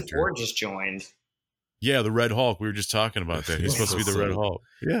character. Ford just joined. Yeah, the Red Hulk. We were just talking about that. He's supposed to be the Red Hulk.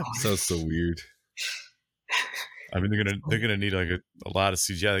 Yeah, sounds so weird. I mean, they're gonna need like a lot of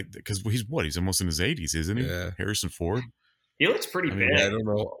CGI because he's almost in his 80s, isn't he? Yeah. Harrison Ford. He looks pretty big. I don't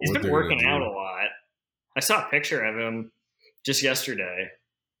know. He's been working out a lot. I saw a picture of him just yesterday.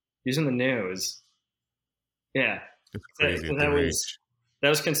 He's in the news. Yeah, it's crazy. That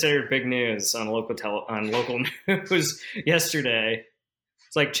was considered big news on local news yesterday.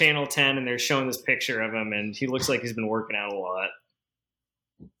 It's like Channel 10, and they're showing this picture of him, and he looks like he's been working out a lot.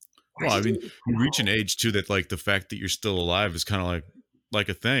 Well, I mean, you reach an age too that like the fact that you're still alive is kind of like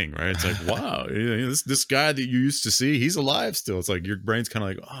a thing, right? It's like, wow, this guy that you used to see, he's alive still. It's like your brain's kind of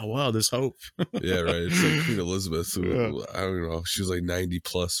like, oh wow, there's hope. Yeah, right. It's like Queen Elizabeth. Who, I don't know. She was like 90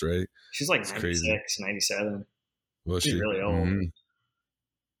 plus, right? She's like 96, crazy. 97. Was she's really old. Mm-hmm.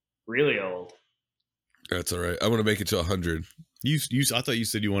 Really old. That's all right. I want to make it to 100. I thought you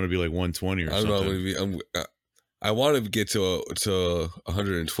said you want to be like 120 or something. I don't know. I want to get to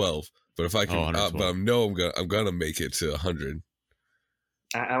 112, but if I can, but I know I'm gonna make it to 100.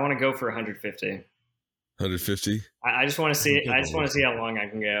 I want to go for 150. 150. I just want to see. I just want to see how long I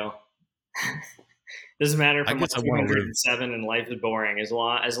can go. Doesn't matter if I'm 207 and life is boring. As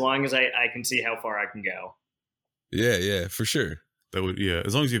long as I can see how far I can go. Yeah, for sure. That would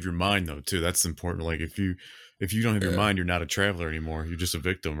as long as you have your mind though too. That's important. Like if you don't have your mind, you're not a traveler anymore. You're just a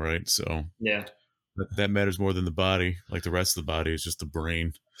victim, right? So yeah. That matters more than the body. Like the rest of the body is just the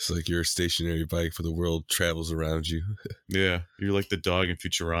brain. It's like you're a stationary bike, but the world travels around you. Yeah, you're like the dog in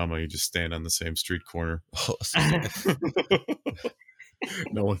Futurama. You just stand on the same street corner. Oh,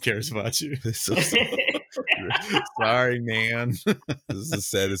 no one cares about you. Sorry, man. This is the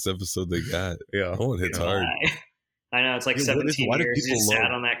saddest episode they got. Yeah, no one hits hard. I know, it's like 17 years you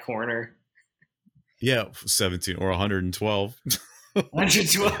sat on that corner. Yeah, 17 or 112.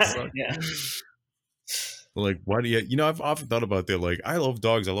 112. Yeah. Like, why do you? I've often thought about that. Like, I love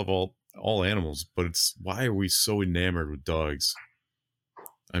dogs. I love all animals, but it's why are we so enamored with dogs?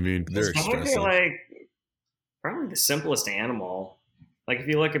 I mean, they're expressive. Like probably the simplest animal. Like if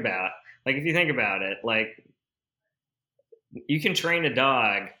you think about it, like you can train a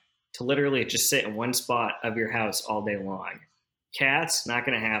dog to literally just sit in one spot of your house all day long. Cats, not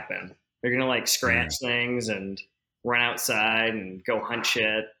going to happen. They're going to like scratch things and run outside and go hunt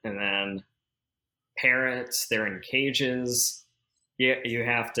shit, and then parrots, they're in cages. You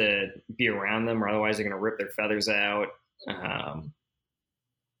have to be around them, or otherwise they're going to rip their feathers out.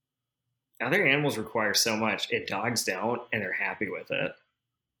 Other animals require so much. Dogs don't, and they're happy with it.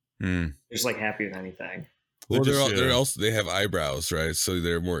 They're just like happy with anything. Well, they're also they have eyebrows, right? So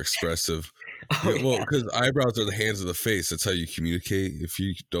they're more expressive. Well, because eyebrows are the hands of the face. That's how you communicate. If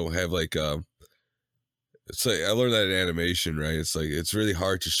you don't have like it's like I learned that in animation, right? It's like it's really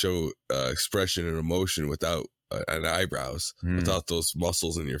hard to show expression and emotion without an eyebrows, without those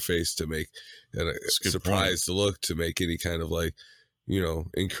muscles in your face to make a surprise to look, to make any kind of like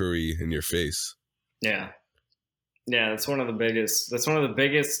inquiry in your face. Yeah, that's one of the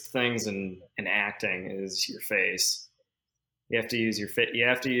biggest things in acting is your face. You have to use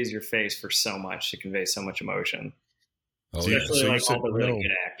your face for so much to convey so much emotion. Especially like all the really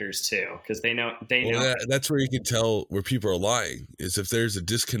good actors too, because they know. That's where you can tell where people are lying. Is if there's a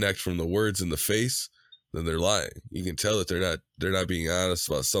disconnect from the words in the face, then they're lying. You can tell that they're not being honest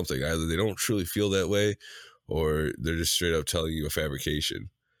about something. Either they don't truly feel that way, or they're just straight up telling you a fabrication.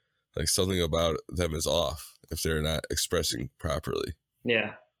 Like something about them is off if they're not expressing properly.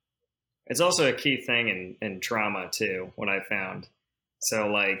 Yeah, it's also a key thing in trauma too. What I found, so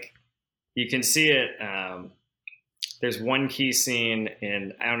like you can see it. There's one key scene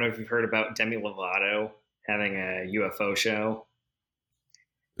in, I don't know if you've heard about Demi Lovato having a UFO show.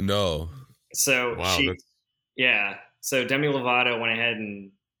 No. So so Demi Lovato went ahead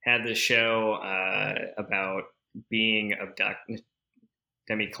and had this show about being abducted.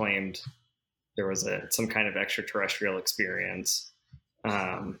 Demi claimed there was some kind of extraterrestrial experience.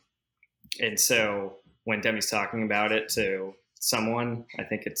 And so when Demi's talking about it to someone, I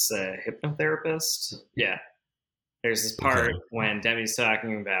think it's a hypnotherapist. Yeah. There's this part when Demi's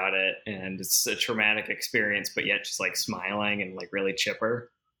talking about it, and it's a traumatic experience, but yet just like smiling and like really chipper.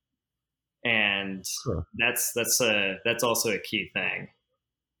 And that's also a key thing.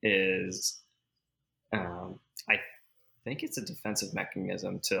 Is I think it's a defensive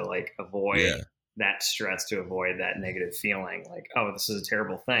mechanism to like avoid that stress to avoid that negative feeling like, oh, this is a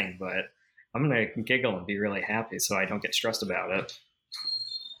terrible thing, but I'm going to giggle and be really happy so I don't get stressed about it.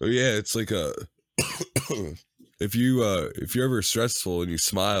 Oh yeah, it's like a if you're ever stressful and you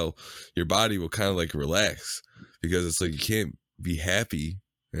smile, your body will kind of like relax, because it's like you can't be happy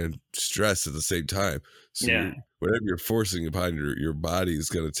and stressed at the same time. So Yeah. whatever you're forcing upon your body is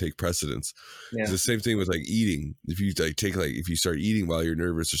going to take precedence. Yeah. It's the same thing with like eating. If you if you start eating while you're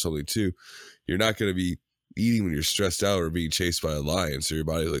nervous or something too, you're not going to be eating when you're stressed out or being chased by a lion. So your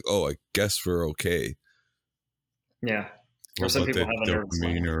body's like, oh, I guess we're okay. Yeah. Or What some about people that have a nervous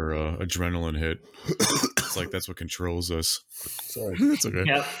dopamine laugh. or adrenaline hit? It's like that's what controls us. Sorry. It's okay.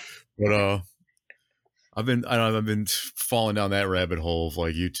 Yeah. But I've been falling down that rabbit hole of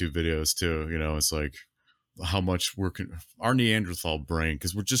like YouTube videos too. You know, it's like how much our Neanderthal brain,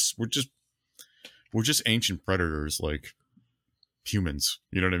 because we're just ancient predators like humans.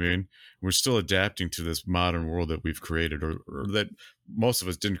 You know what I mean? We're still adapting to this modern world that we've created, or that most of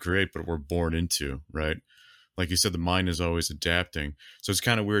us didn't create, but we're born into, right? Like you said, the mind is always adapting. So it's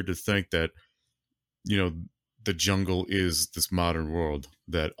kind of weird to think that, you know, the jungle is this modern world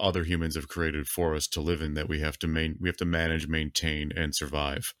that other humans have created for us to live in, that we have to manage, maintain, and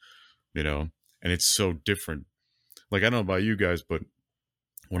survive, you know? And it's so different. Like, I don't know about you guys, but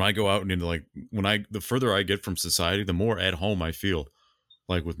when I go out and into like, the further I get from society, the more at home I feel,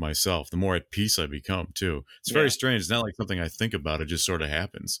 like with myself, the more at peace I become too. It's very strange. It's not like something I think about. It just sort of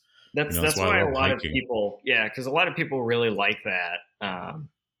happens. That's why why I a love lot hiking. of people, because a lot of people really like that,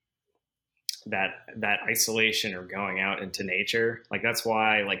 that isolation or going out into nature. Like that's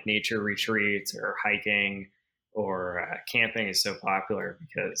why like nature retreats or hiking or camping is so popular,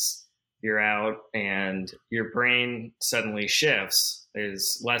 because you're out and your brain suddenly shifts.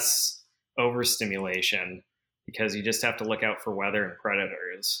 There's less overstimulation because you just have to look out for weather and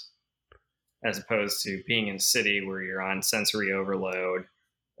predators, as opposed to being in a city where you're on sensory overload.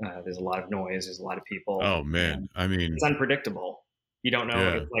 There's a lot of noise. There's a lot of people. Oh man, I mean, it's unpredictable. You don't know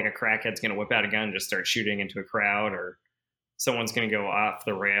if like a crackhead's going to whip out a gun and just start shooting into a crowd, or someone's going to go off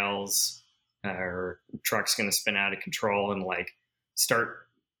the rails, or truck's going to spin out of control and like start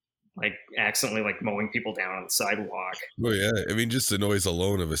like accidentally like mowing people down on the sidewalk. Well, yeah. I mean, just the noise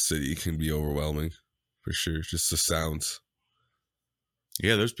alone of a city can be overwhelming, for sure. Just the sounds.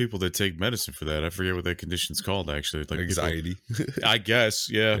 Yeah, there's people that take medicine for that. I forget what that condition's called, actually. Like anxiety. I guess,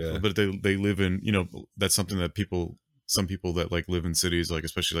 yeah. But they live in, you know, that's something that some people that like live in cities, like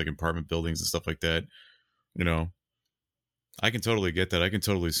especially like apartment buildings and stuff like that, you know, I can totally get that. I can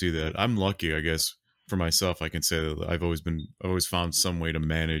totally see that. I'm lucky, I guess, for myself. I can say that I've always found some way to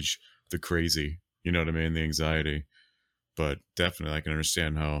manage the crazy, you know what I mean? The anxiety. But definitely I can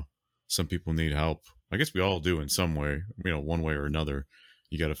understand how some people need help. I guess we all do in some way, you know, one way or another.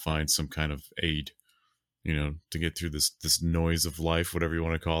 You got to find some kind of aid, you know, to get through this noise of life, whatever you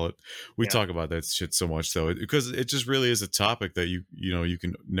want to call it. We talk about that shit so much though, because it just really is a topic that you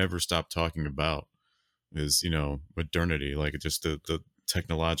can never stop talking about, is, you know, modernity, like just the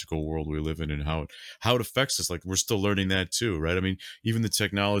technological world we live in and how it affects us. Like we're still learning that too, right? I mean, even the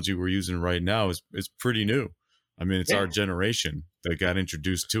technology we're using right now is pretty new. I mean, it's our generation that got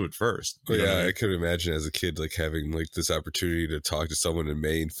introduced to it first. But yeah, I could imagine as a kid, like having like this opportunity to talk to someone in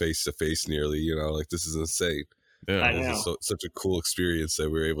Maine face to face nearly, you know, like this is insane. Yeah, this is such a cool experience that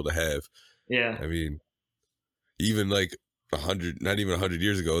we were able to have. Yeah. I mean, even like not even 100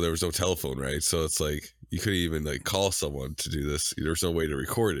 years ago, there was no telephone, right? So it's like, you couldn't even like call someone to do this. There was no way to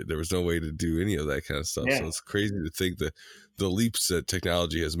record it. There was no way to do any of that kind of stuff. So it's crazy to think that the leaps that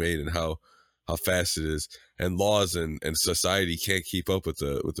technology has made and how fast it is, and laws and society can't keep up with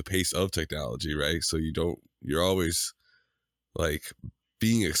the pace of technology, right? So you're always like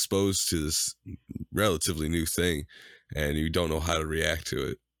being exposed to this relatively new thing, and you don't know how to react to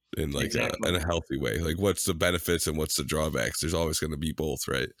it in like in a healthy way. Like what's the benefits and what's the drawbacks? There's always going to be both,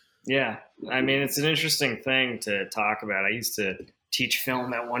 right? Yeah. I mean, it's an interesting thing to talk about. I used to teach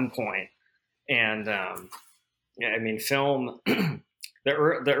film at one point, and I mean, film.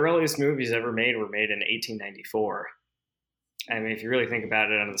 The earliest movies ever made were made in 1894. I mean, if you really think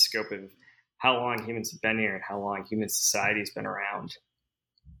about it under the scope of how long humans have been here and how long human society's been around,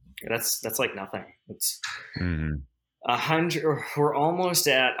 that's like nothing. It's 100. We're almost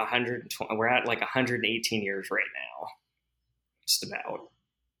at 120. We're at like 118 years right now, just about.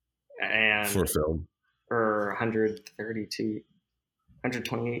 And for film, or 132,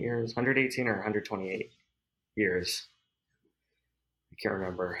 128 years, 118 or 128 years. I can't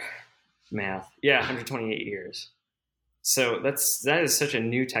remember math. Yeah, 128 years. So that is such a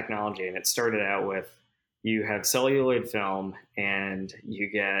new technology, and it started out with you have celluloid film and you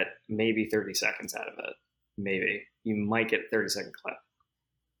get maybe 30 seconds out of it. Maybe you might get a 30-second clip.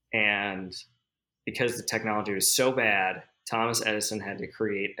 And because the technology was so bad, Thomas Edison had to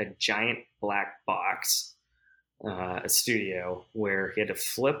create a giant black box, a studio where he had to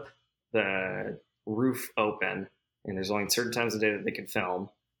flip the roof open, and there's only certain times of day that they could film,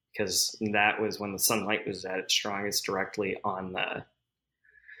 because that was when the sunlight was at its strongest, directly on the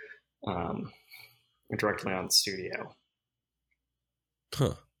studio.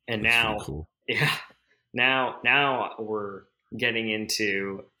 Huh. And That's now, really cool. yeah, now we're getting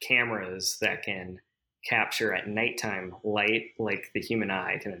into cameras that can capture at nighttime light, like the human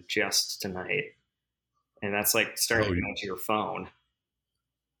eye can adjust to night, and that's like starting to go to your phone.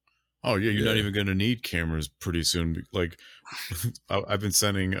 Oh yeah, you're not even going to need cameras pretty soon. Like, I've been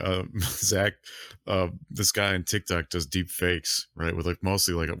sending Zach, this guy on TikTok does deep fakes, right? With like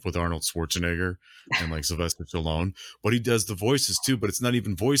mostly like with Arnold Schwarzenegger and like Sylvester Stallone, but he does the voices too. But it's not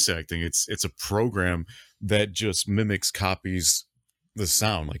even voice acting; it's a program that just mimics, copies the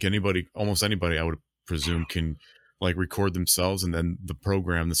sound. Like almost anybody, I would presume, can like record themselves, and then the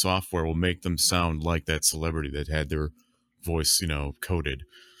program, the software, will make them sound like that celebrity that had their voice, coded.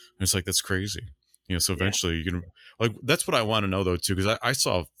 And it's like, that's crazy, so eventually you can, like, that's what I want to know though too, because I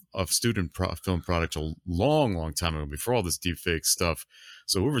saw a student film product a long time ago, before all this deep fake stuff.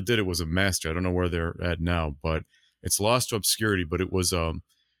 So whoever did it was a master. I don't know where they're at now, but it's lost to obscurity. But it was an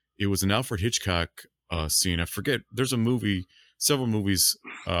Alfred Hitchcock scene. I forget, there's a movie, several movies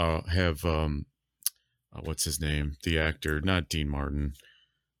have what's his name, the actor, not Dean Martin,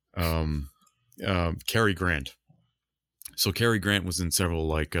 Cary Grant. So Cary Grant was in several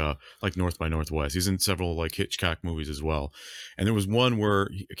like North by Northwest. He's in several like Hitchcock movies as well. And there was one where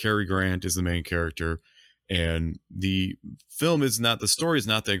Cary Grant is the main character, and the story is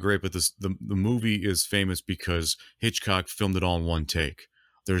not that great, but the movie is famous because Hitchcock filmed it all in one take.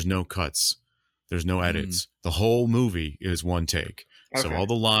 There's no cuts. There's no edits. The whole movie is one take. Okay. So all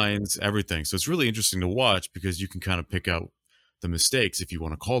the lines, everything. So it's really interesting to watch, because you can kind of pick out the mistakes, if you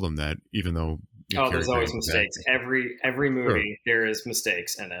want to call them that, even though there's always mistakes. Every movie, there is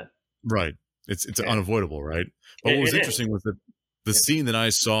mistakes in it. Right. It's unavoidable, right? But what was interesting was that the scene that I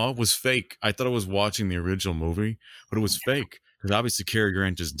saw was fake. I thought I was watching the original movie, but it was fake, because obviously Cary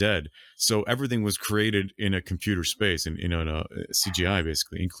Grant is dead. So everything was created in a computer space, and in a CGI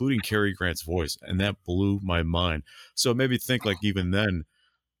basically, including Cary Grant's voice, and that blew my mind. So it made me think, like, even then,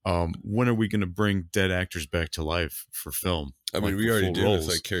 when are we going to bring dead actors back to life for film? I mean, we already did with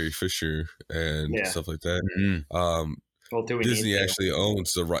like Carrie Fisher and stuff like that. Mm-hmm. Disney actually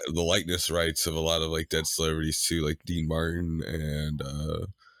owns the likeness rights of a lot of like dead celebrities too, like Dean Martin and I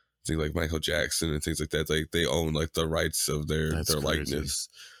think like Michael Jackson and things like that. Like they own like the rights of their likeness,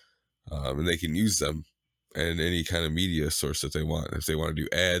 and they can use them in any kind of media source that they want. If they want to do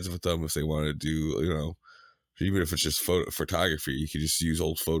ads with them, if they want to do, even if it's just photography, you can just use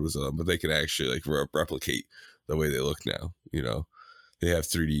old photos of them, but they can actually like replicate the way they look now. They have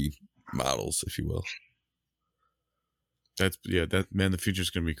 3D models, if you will. The future's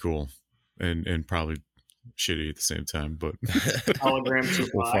gonna be cool, and probably shitty at the same time, but hologram.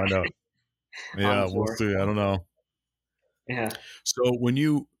 We'll find out. Yeah, we'll see. I don't know. Yeah.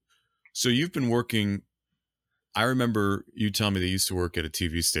 So you've been working. I remember you telling me that you used to work at a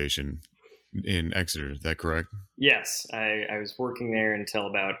TV station in Exeter. Is that correct? Yes, I was working there until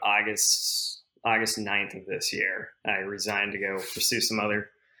about August 9th of this year. I resigned to go pursue some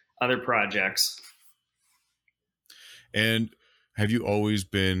other projects. And have you always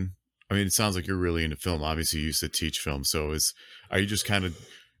been, I mean, it sounds like you're really into film. Obviously you used to teach film. So are you just kind of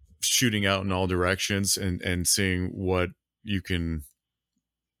shooting out in all directions and seeing what you can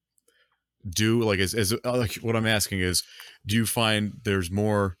do? Like, like what I'm asking is, do you find there's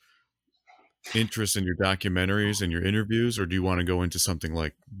more interest in your documentaries and your interviews, or do you want to go into something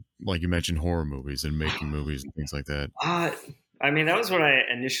like you mentioned, horror movies and making movies and things like that? I mean, that was what I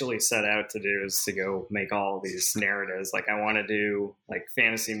initially set out to do, is to go make all these narratives. Like, I want to do like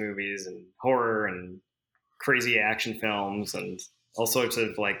fantasy movies and horror and crazy action films and all sorts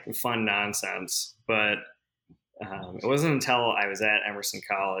of like fun nonsense. But it wasn't until I was at Emerson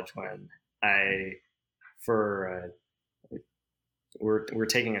College when we're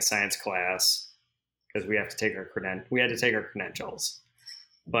taking a science class, because we had to take our credentials,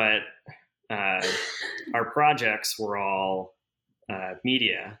 but our projects were all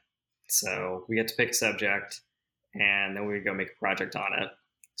media. So we get to pick a subject, and then we would go make a project on it.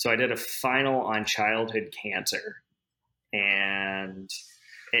 So I did a final on childhood cancer, and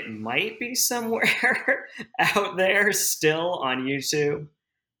it might be somewhere out there still on YouTube.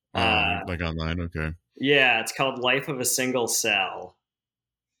 Like online, okay. Yeah, it's called Life of a Single Cell.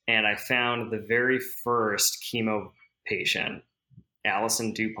 And I found the very first chemo patient,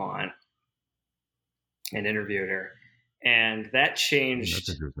 Allison DuPont, and interviewed her. And that changed. That's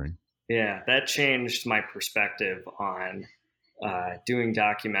interesting. Yeah, that changed my perspective on doing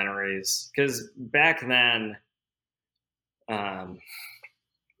documentaries. Because back then,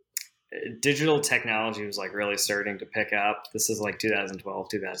 digital technology was like really starting to pick up. This is like 2012,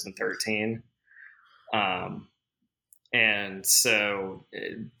 2013. And so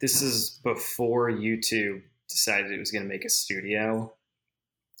this is before YouTube decided it was going to make a studio,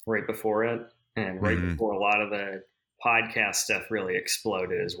 right before it. And right before a lot of the podcast stuff really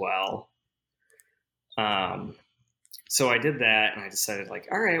exploded as well. So I did that, and I decided, like,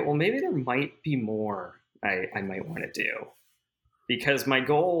 all right, well, maybe there might be more I might want to do. Because my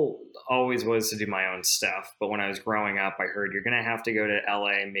goal always was to do my own stuff. But when I was growing up, I heard you're going to have to go to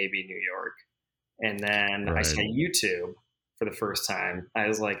LA, maybe New York. And then I saw YouTube for the first time. I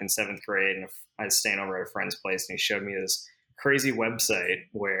was like in 7th grade, and I was staying over at a friend's place, and he showed me this crazy website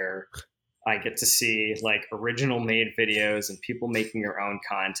where I get to see like original made videos and people making their own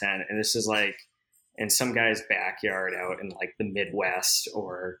content. And this is like in some guy's backyard out in like the Midwest,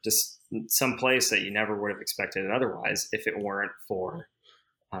 or just some place that you never would have expected it otherwise if it weren't for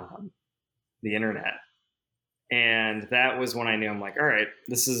the internet. And that was when I knew, I'm like, all right,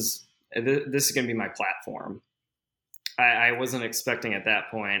 this is going to be my platform. I wasn't expecting at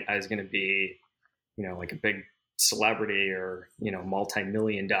that point I was going to be, you know, like a big celebrity or, you know,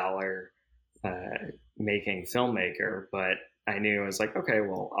 multi-million-dollar making filmmaker. But I knew, I was like, okay,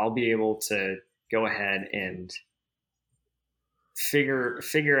 well, I'll be able to go ahead and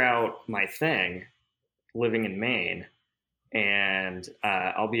figure out my thing living in Maine, and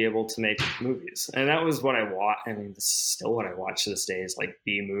I'll be able to make movies. And that was what I watch. I mean, this is still what I watch to this day, is like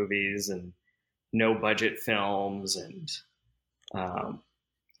B movies and no budget films. And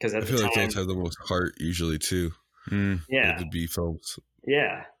because I feel like those have the most heart usually too. Yeah, the B films.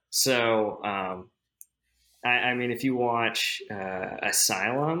 Yeah. So I mean, if you watch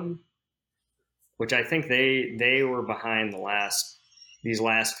Asylum, which I think they were behind these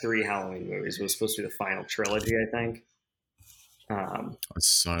last 3 Halloween movies, was supposed to be the final trilogy, I think.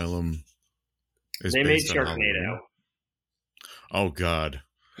 Asylum. They made Sharknado. Oh God.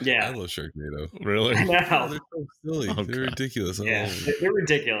 Yeah, I love Sharknado. Really? I know. They're so silly. They're ridiculous. Yeah, they're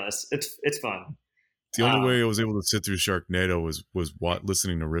ridiculous. It's fun. The only way I was able to sit through Sharknado was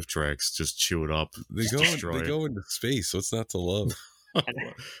listening to riff tracks, just chew it up. They go into space. What's not to love?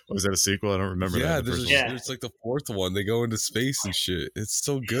 Was that a sequel? I don't remember. Yeah, that there's like the 4th one. They go into space and shit. It's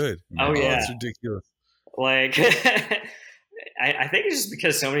so good. Oh yeah, it's ridiculous. Like, I think it's just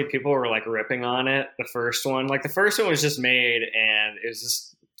because so many people were like ripping on it. The first one was just made, and it was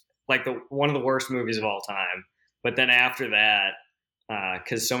just like one of the worst movies of all time. But then after that,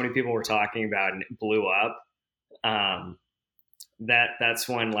 because so many people were talking about it and it blew up, that's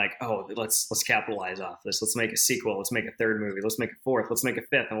when, like, oh, let's capitalize off this. Let's make a sequel. Let's make a 3rd movie. Let's make a 4th. Let's make a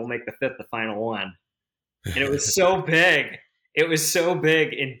 5th, and we'll make the 5th the final one. And it was so big. It was so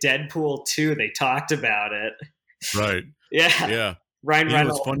big. In Deadpool 2, they talked about it. Right. Yeah. Yeah. Ryan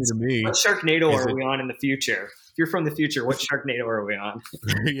Reynolds. What's funny to me? What Sharknado are we on in the future? If you're from the future, what Sharknado are we on?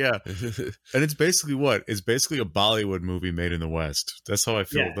 Yeah. And it's basically what? It's basically a Bollywood movie made in the West. That's how I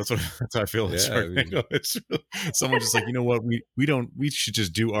feel. Yeah. That's how I feel. Yeah, Sharknado. It's someone just like, you know what? We should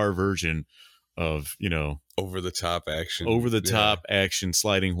just do our version of, you know, over the top action, action,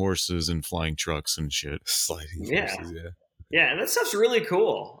 sliding horses and flying trucks and shit. Sliding horses, yeah, and that stuff's really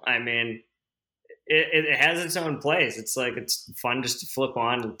cool. I mean, it has its own place. It's like, it's fun just to flip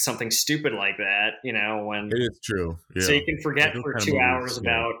on something stupid like that, you know, when it is true. Yeah. So you can forget for 2 hours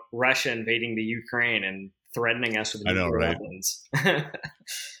about Russia invading the Ukraine and threatening us with nuclear weapons. We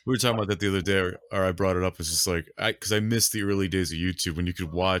were talking about that the other day, or I brought it up. It's just like, because I missed the early days of YouTube when you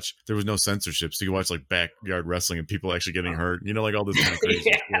could watch, there was no censorship. So you could watch like backyard wrestling and people actually getting hurt, you know, like all this kind of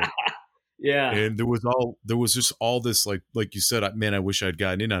crazy shit. Yeah. And there was just all this, like you said, man, I wish I'd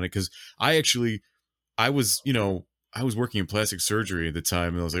gotten in on it. Cause I was working in plastic surgery at the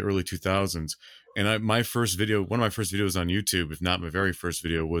time, and it was like early 2000s. And one of my first videos on YouTube, if not my very first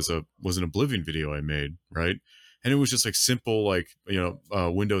video, was an Oblivion video I made, right? And it was just like simple, like, you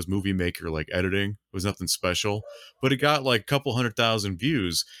know, Windows Movie Maker, like editing. It was nothing special, but it got like a couple 100,000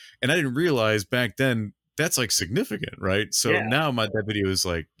 views. And I didn't realize back then that's like significant, right? So now that video is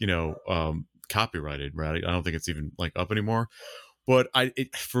like, you know, copyrighted, right? I don't think it's even like up anymore. but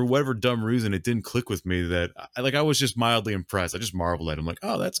for whatever dumb reason, it didn't click with me that I was just mildly impressed. I just marveled at him, like,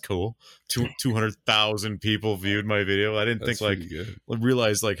 oh, that's cool. 200,000 people viewed my video. I didn't think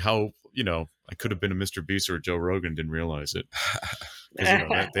realize like how, I could have been a Mr. Beast or a Joe Rogan, didn't realize it.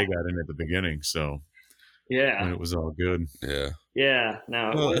 Because they got in at the beginning, so yeah, and it was all good. Yeah.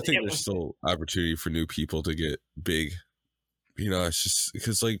 No, well, I think there's still opportunity for new people to get big. It's just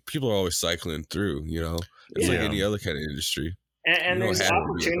because like people are always cycling through. It's like any other kind of industry. And there's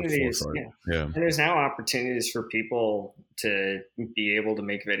opportunities. Yeah. And there's now opportunities for people to be able to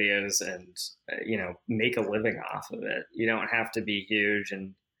make videos and make a living off of it. You don't have to be huge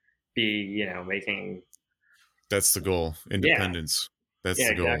and be making. That's the goal. Independence. That's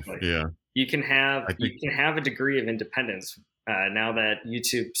the goal. Exactly. Yeah. You can have a degree of independence now that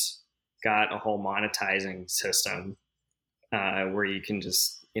YouTube's got a whole monetizing system where you can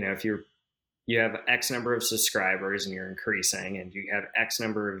just if you have X number of subscribers and you're increasing, and you have X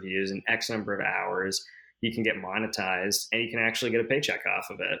number of views and X number of hours, you can get monetized and you can actually get a paycheck off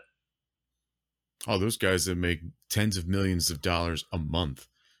of it. Oh, those guys that make tens of millions of dollars a month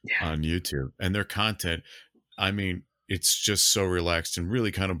on YouTube, and their content, I mean, it's just so relaxed and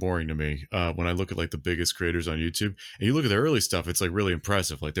really kind of boring to me. When I look at like the biggest creators on YouTube and you look at their early stuff, it's like really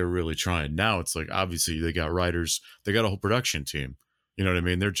impressive. Like they're really trying. Now it's like, obviously they got writers, they got a whole production team. You know what I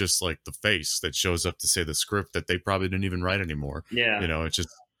mean? They're just like the face that shows up to say the script that they probably didn't even write anymore. Yeah. It's just,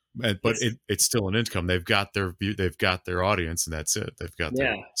 but it's still an income. They've got their audience, and that's it. They've got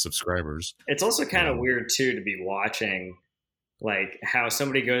their subscribers. It's also kind of weird too to be watching like how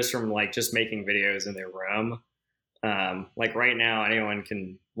somebody goes from like just making videos in their room. Like right now, anyone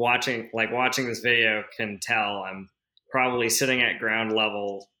can watching this video can tell I'm probably sitting at ground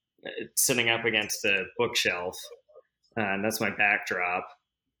level, sitting up against a bookshelf. And that's my backdrop.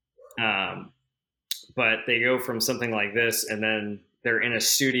 But they go from something like this, and then they're in a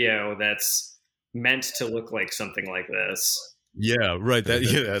studio that's meant to look like something like this. Yeah, right.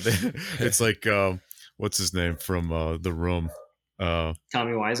 It's like what's his name from The Room?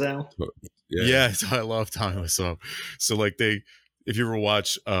 Tommy Wiseau. Yeah, I love Tommy Wiseau. So like if you ever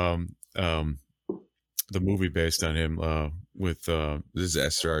watch the movie based on him with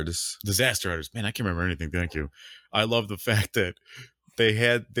Disaster Artist. Man, I can't remember anything. Thank you. I love the fact that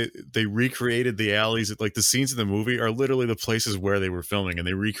they recreated the alleys. Like the scenes in the movie are literally the places where they were filming, and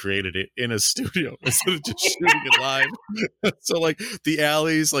they recreated it in a studio instead of just shooting it live. So like the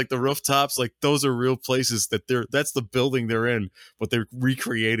alleys, like the rooftops, like those are real places that's the building they're in, but they're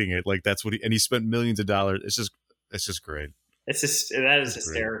recreating it. Like that's what he spent millions of dollars. It's just great. That is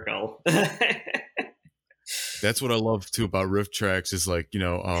hysterical. That's what I love too about RiffTrax is like,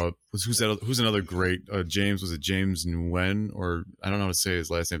 who's another great James, was it James Nguyen, or I don't know how to say his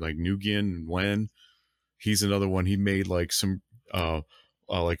last name, like Nguyen Nguyen. He's another one. He made like some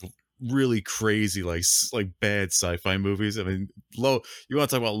like really crazy like bad sci-fi movies. I mean, you want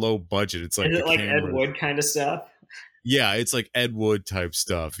to talk about low budget. It's like, is it like Ed Wood kind of stuff? Yeah, it's like Ed Wood type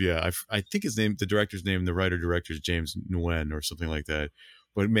stuff. Yeah, I think the director's name, the writer-director is James Nguyen or something like that.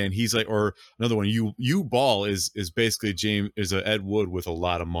 But man, he's like, or another one, U Ball is basically is a Ed Wood with a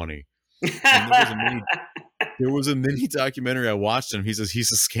lot of money. And there was a mini documentary I watched him. He's a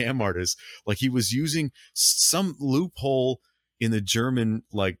scam artist. Like he was using some loophole in the German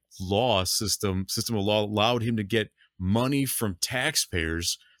like law system of law allowed him to get money from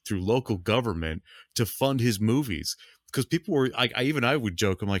taxpayers through local government to fund his movies. Because people were like, I would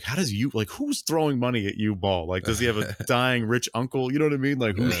joke, I'm like, how does who's throwing money at U Ball? Like, does he have a dying rich uncle? You know what I mean?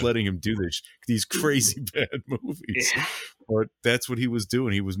 Like, who's letting him do these crazy bad movies? Yeah. But that's what he was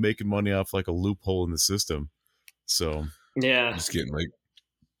doing. He was making money off like a loophole in the system. So yeah, just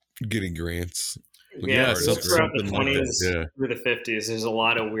getting grants. Yeah, so throughout the 20s through the 50s, there's a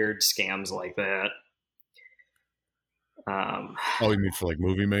lot of weird scams like that. You mean for like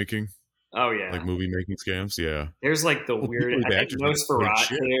movie making? Oh yeah, like movie making scams. Yeah, there's like the weird. I think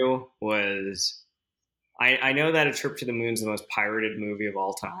Nosferatu was. I know that A Trip to the Moon is the most pirated movie of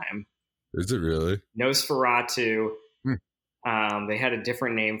all time. Is it really? Nosferatu. They had a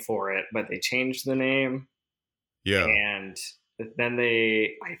different name for it, but they changed the name. Yeah, and then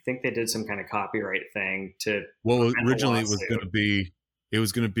I think they did some kind of copyright thing to. Well, originally it was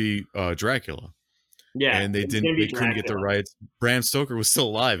going to be Dracula. Yeah, and they couldn't get the rights. Bram Stoker was still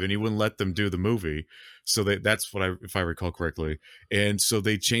alive, and he wouldn't let them do the movie. So that's what if I recall correctly. And so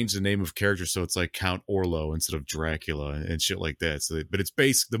they changed the name of character, so it's like Count Orlo instead of Dracula and shit like that. So, but it's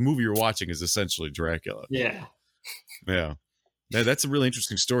the movie you're watching is essentially Dracula. Yeah, yeah. Now, that's a really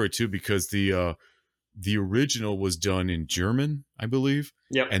interesting story too, because the original was done in German, I believe.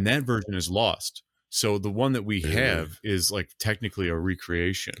 Yep. And that version is lost. So the one that we have is like technically a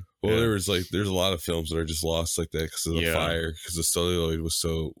recreation. Well, there's a lot of films that are just lost like that because of the fire, because the celluloid was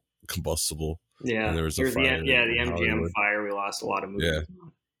so combustible. Yeah, and there was a fire. The MGM fire. We lost a lot of movies. Yeah,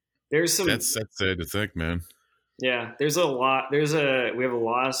 there's some. That's sad to think, man. Yeah, there's a lot. We have a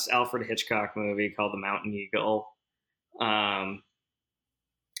lost Alfred Hitchcock movie called The Mountain Eagle. One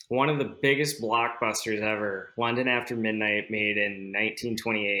of the biggest blockbusters ever, London After Midnight, made in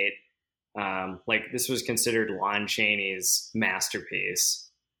 1928. This was considered Lon Chaney's masterpiece,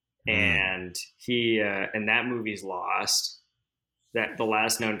 and and that movie's lost. That the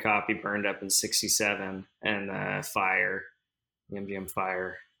last known copy burned up in '67, and the MGM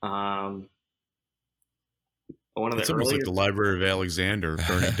fire. It's almost like the Library of Alexander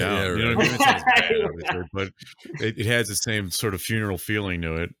burning down. You know what I mean? It's not as bad, obviously, but it has the same sort of funeral feeling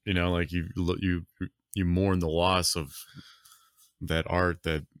to it. You know, like you mourn the loss of that art,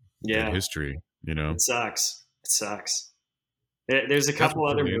 that history. You know, it sucks. There's a couple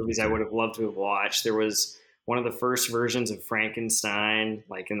other movies I would have loved to have watched. There was one of the first versions of Frankenstein,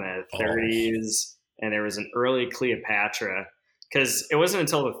 like in the 30s, and there was an early Cleopatra. Because it wasn't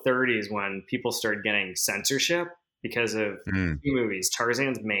until the 30s when people started getting censorship because of two movies,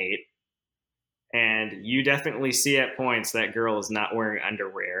 Tarzan's Mate, and you definitely see at points that girl is not wearing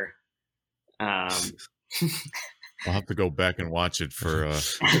underwear. I'll have to go back and watch it for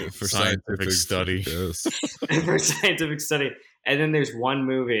scientific study. Yes. For scientific study. And then there's one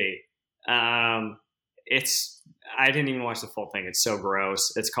movie. I didn't even watch the full thing. It's so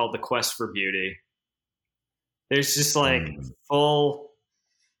gross. It's called The Quest for Beauty. There's just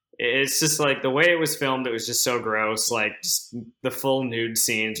it's just like the way it was filmed, it was just so gross. Like just the full nude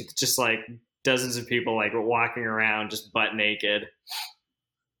scenes, just like dozens of people like walking around just butt naked.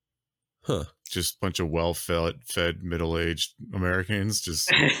 Huh. Just a bunch of well-fed middle-aged Americans. Just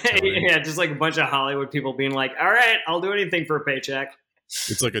just like a bunch of Hollywood people being like, all right, I'll do anything for a paycheck.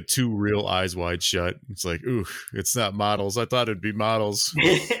 It's like a Two Real Eyes Wide Shut. It's like, ooh, it's not models. I thought it'd be models.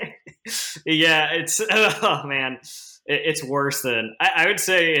 Yeah, oh man, it's worse than I would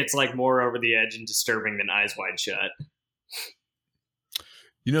say. It's like more over the edge and disturbing than Eyes Wide Shut.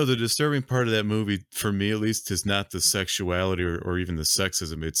 You know, the disturbing part of that movie, for me at least, is not the sexuality or even the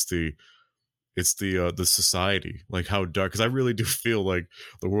sexism. It's the society, like how dark. Because I really do feel like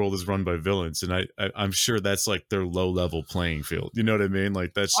the world is run by villains, and I'm sure that's like their low level playing field. You know what I mean?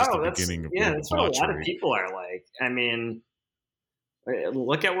 Like that's just the beginning of that's what a lot of people are like. I mean,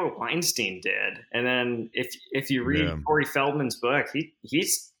 look at what Weinstein did, and then if you read Corey Feldman's book,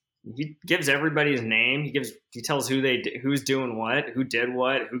 he gives everybody his name. He tells who's doing what, who did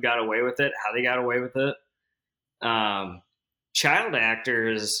what, who got away with it, how they got away with it. Child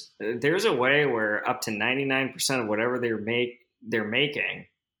actors, there's a way where up to 99% of whatever they're making,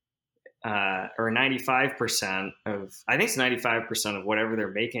 or 95% of, I think it's 95% of whatever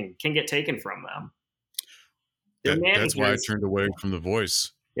they're making can get taken from them. That's why I turned away from The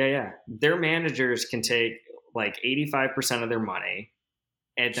Voice. Yeah. Their managers can take like 85% of their money,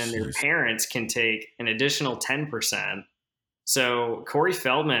 and then their parents can take an additional 10%. So Corey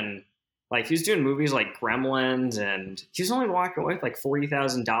Feldman, like he was doing movies like Gremlins, and he was only walking away with like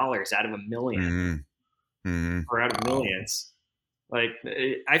 $40,000 out of $1 million, or out of millions. Like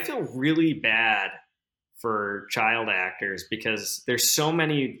I feel really bad for child actors because there's so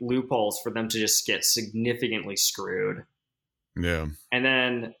many loopholes for them to just get significantly screwed. Yeah. And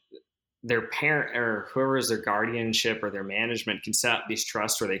then their parent or whoever is their guardianship or their management can set up these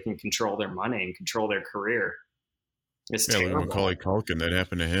trusts where they can control their money and control their career. It's terrible. Like Macaulay Culkin, that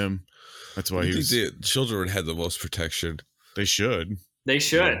happened to him. That's why the children had the most protection. They should.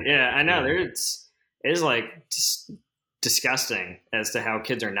 Yeah, I know. It is like just disgusting as to how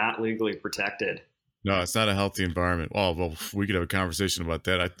kids are not legally protected. No, it's not a healthy environment. Well, we could have a conversation about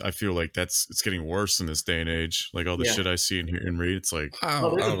that. I feel like it's getting worse in this day and age. Like all the shit I see and hear and read, it's like I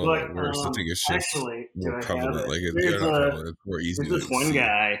don't know about worse. I think it's just more prevalent. Like it's more easy. There's this one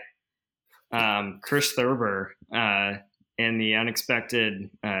guy, Chris Thurber, in The Unexpected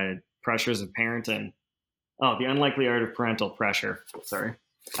Pressures of Parenting. Oh, The Unlikely Art of Parental Pressure. Sorry,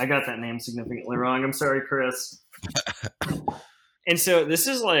 I got that name significantly wrong. I'm sorry, Chris. And so this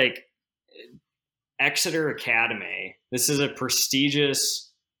is like Exeter Academy. This is a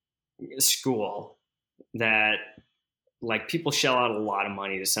prestigious school that like people shell out a lot of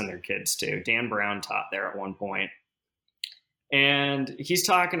money to send their kids to. Dan Brown taught there at one point. And he's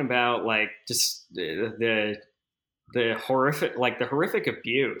talking about like just the horrific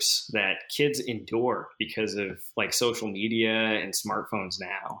abuse that kids endure because of like social media and smartphones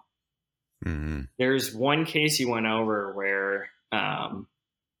now. Mm-hmm. There's one case he went over where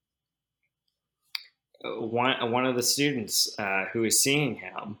one of the students who was seeing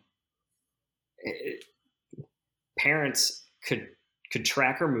him, it, parents could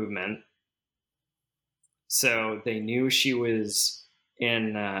track her movement, so they knew she was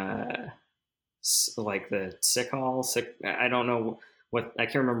in like the sick hall. I don't know what, I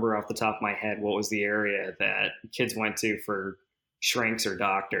can't remember off the top of my head what was the area that kids went to for shrinks or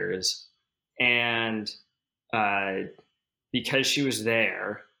doctors, and because she was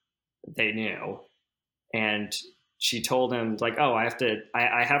there, they knew, and she told him like, "Oh, I have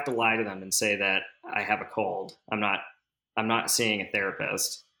to lie to them and say that I have a cold. I'm not seeing a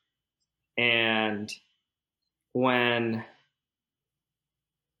therapist." And when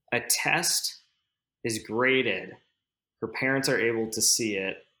a test is graded, her parents are able to see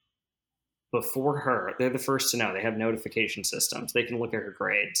it before her. They're the first to know. They have notification systems. They can look at her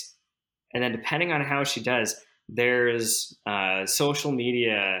grades. And then depending on how she does, there's social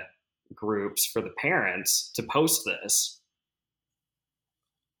media groups for the parents to post this.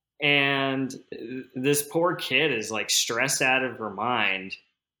 And this poor kid is like stressed out of her mind,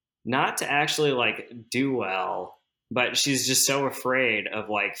 not to actually like do well, but she's just so afraid of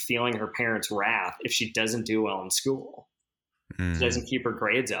like feeling her parents' wrath if she doesn't do well in school. She doesn't keep her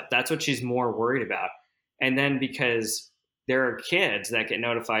grades up. That's what she's more worried about. And then because there are kids that get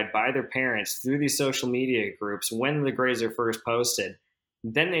notified by their parents through these social media groups when the grades are first posted,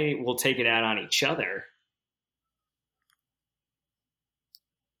 then they will take it out on each other.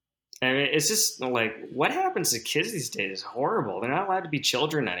 I mean, it's just like, what happens to kids these days is horrible. They're not allowed to be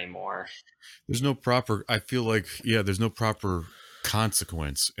children anymore. There's no proper, I feel like, there's no proper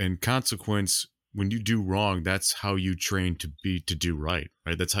consequence. And consequence, when you do wrong, that's how you train to do right?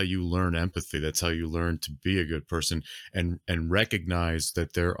 That's how you learn empathy. That's how you learn to be a good person and recognize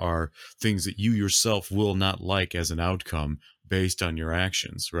that there are things that you yourself will not like as an outcome based on your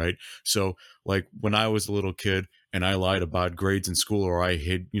actions, right? So like when I was a little kid and I lied about grades in school, or I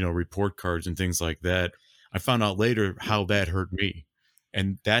hid, report cards and things like that, I found out later how that hurt me.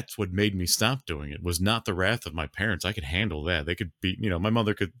 And that's what made me stop doing it, was not the wrath of my parents. I could handle that. They could be, my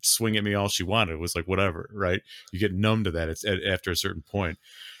mother could swing at me all she wanted. It was like, whatever, right? You get numb to that after a certain point.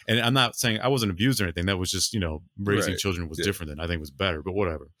 And I'm not saying I wasn't abused or anything. That was just, raising children was different than I think was better, but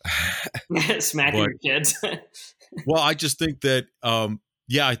whatever. Smacking your kids. Well, I just think that,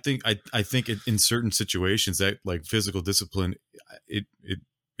 I think in certain situations that like physical discipline,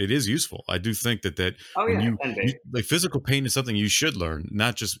 it is useful. I do think that like physical pain is something you should learn,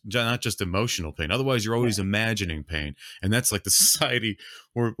 not just emotional pain. Otherwise, you're always imagining pain, and that's like the society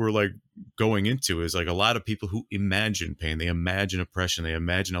we're like going into, is like a lot of people who imagine pain. They imagine oppression. They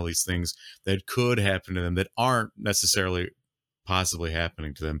imagine all these things that could happen to them that aren't necessarily possibly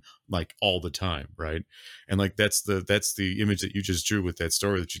happening to them like all the time, right? And like that's the image that you just drew with that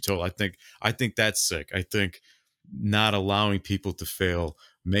story that you told. I think that's sick. I think not allowing people to fail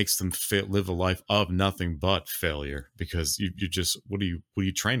makes them live a life of nothing but failure, because you just what are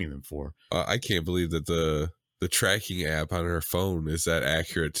you training them for? I can't believe that the tracking app on her phone is that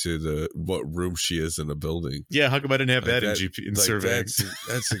accurate to what room she is in a building. Yeah, how come I didn't have like that in GP in surveying?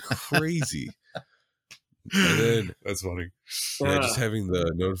 That's crazy. And then that's funny. Yeah, just having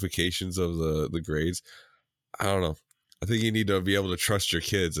the notifications of the grades. I don't know. I think you need to be able to trust your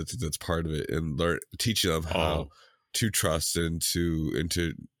kids. I think that's part of it, and teaching them how to trust and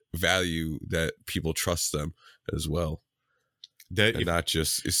to value that people trust them as well. That and not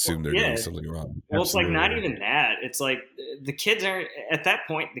just assume they're doing something wrong. Well, it's like not even that. It's like the kids aren't at that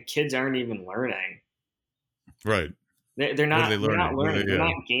point. The kids aren't even learning. Right. They're not. They're not learning. They're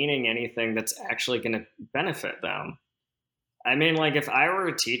not gaining anything that's actually going to benefit them. I mean, like if I were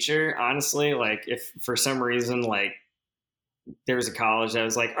a teacher, honestly, like if for some reason, like there was a college that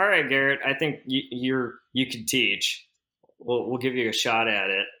was like, all right, Garrett, I think you could teach. We'll give you a shot at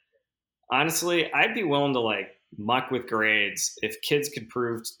it. Honestly, I'd be willing to like muck with grades if kids could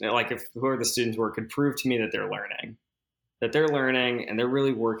prove, like if whoever the students were could prove to me that they're learning and they're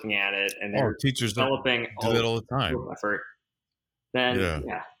really working at it and they're teachers developing do that all the time effort. Then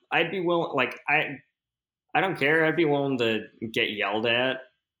I'd be willing. Like I don't care. I'd be willing to get yelled at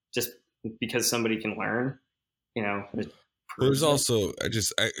just because somebody can learn. There's also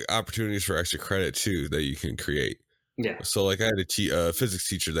just opportunities for extra credit too that you can create. Yeah. So like I had a physics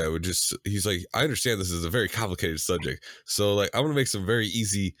teacher that would he's like, I understand this is a very complicated subject. So like I'm going to make some very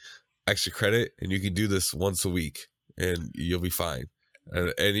easy extra credit and you can do this once a week and you'll be fine.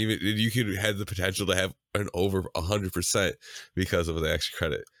 And even you could have the potential to have an over 100% because of the extra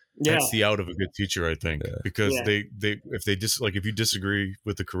credit. Yeah. That's the out of a good teacher, I think, because if you disagree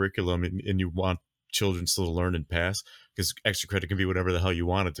with the curriculum and you want children still learn and pass, because extra credit can be whatever the hell you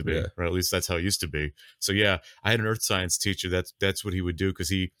want it to be, Yeah. right? At least that's how it used to be. So yeah, I had an earth science teacher. That's what he would do,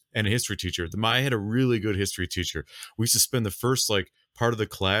 because and a history teacher. I had a really good history teacher. We used to spend the first like part of the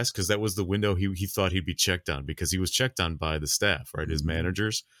class, because that was the window he thought he'd be checked on, because he was checked on by the staff, right? His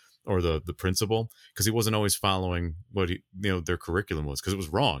managers or the principal, because he wasn't always following what their curriculum was, because it was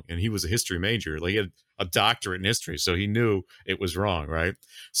wrong. And he was a history major. Like, he had a doctorate in history, so he knew it was wrong, right?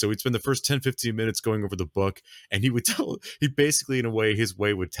 So we'd spend the first 10-15 minutes going over the book, and he basically, in a way, his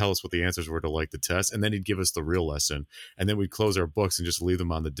way would tell us what the answers were to like the test, and then he'd give us the real lesson, and then we'd close our books and just leave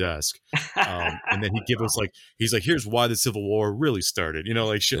them on the desk. And then he'd give us he's like, here's why the Civil War really started,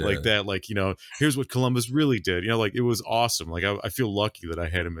 like shit like that. Like, here's what Columbus really did. Like, it was awesome. Like, I feel lucky that I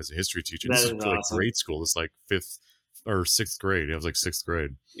had him as a history teacher. This is like awesome. Grade school. It's like 5th or 6th grade. I was like 6th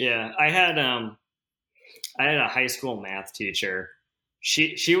grade. Yeah. I had a high school math teacher.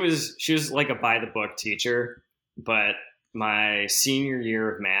 She was like a by the book teacher, but my senior year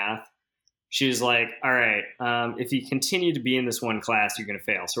of math, she was like, all right, if you continue to be in this one class, you're going to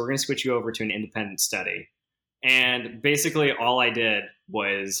fail. So we're going to switch you over to an independent study. And basically all I did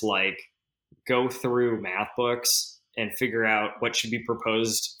was like go through math books and figure out what should be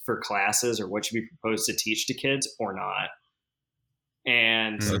proposed for classes or what should be proposed to teach to kids or not.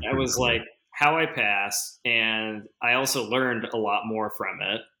 And that was like how I passed. And I also learned a lot more from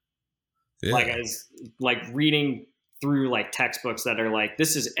it. Yeah. Like, I was like reading through like textbooks that are like,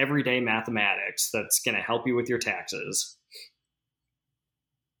 this is everyday mathematics that's going to help you with your taxes.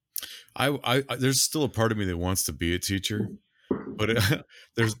 I there's still a part of me that wants to be a teacher, but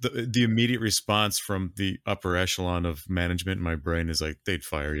there's the immediate response from the upper echelon of management in my brain is like, they'd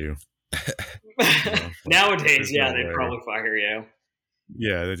fire you. Nowadays, yeah, they'd probably fire you.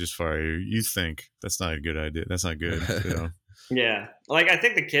 Yeah, they just fire you. You think that's not a good idea. That's not good. Yeah. Like, I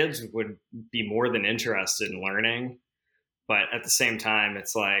think the kids would be more than interested in learning, but at the same time,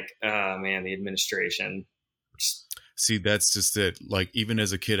 it's like, oh man, the administration. See, that's just it. Like, even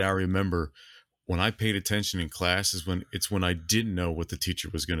as a kid, I remember when I paid attention in class is when I didn't know what the teacher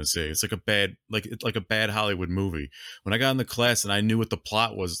was going to say. It's like a bad Hollywood movie. When I got in the class and I knew what the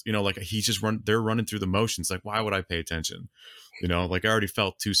plot was, like they're running through the motions. Like, why would I pay attention? Like, I already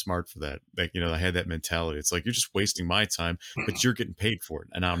felt too smart for that. Like, I had that mentality. It's like, you're just wasting my time, but you're getting paid for it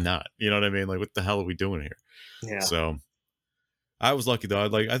and I'm not. You know what I mean? Like, what the hell are we doing here? Yeah. So I was lucky though.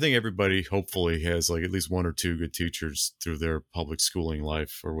 I think everybody hopefully has like at least one or two good teachers through their public schooling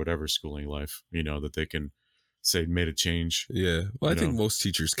life or whatever schooling life, that they can say made a change. Yeah. Well, I think most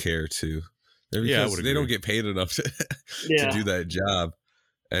teachers care too. Because they don't get paid enough to do that job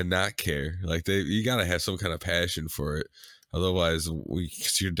and not care. Like, you got to have some kind of passion for it. Otherwise,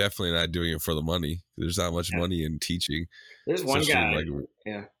 you're definitely not doing it for the money. There's not much money in teaching. There's one guy.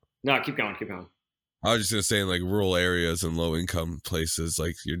 No, keep going. I was just going to say, in like rural areas and low income places,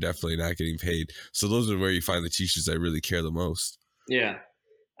 like, you're definitely not getting paid. So those are where you find the teachers that really care the most. Yeah.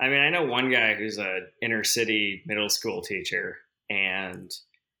 I mean, I know one guy who's a inner city middle school teacher, and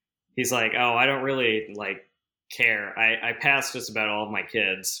he's like, oh, I don't really like care. I pass just about all of my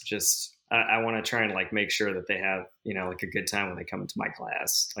kids. Just, I want to try and like make sure that they have, like a good time when they come into my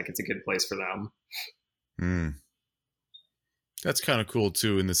class. Like, it's a good place for them. That's kind of cool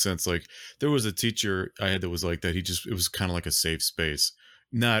too, in the sense, like, there was a teacher I had that was like that. It was kind of like a safe space,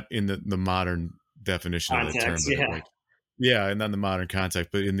 not in the modern definition of the term. And not in the modern context,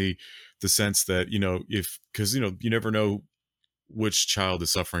 but in the sense that, because you never know which child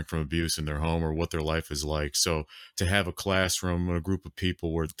is suffering from abuse in their home or what their life is like. So to have a classroom and a group of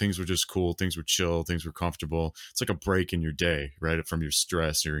people where things were just cool, things were chill, things were comfortable, it's like a break in your day, right? From your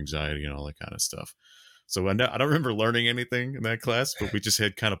stress, your anxiety, and all that kind of stuff. So I don't remember learning anything in that class, but we just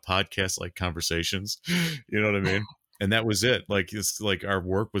had kind of podcast like conversations, you know what I mean? And that was it. Like, it's like our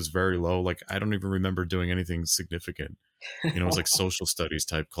work was very low. Like, I don't even remember doing anything significant. It was like social studies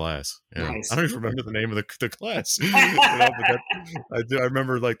type class. Nice. I don't even remember the name of the class. But I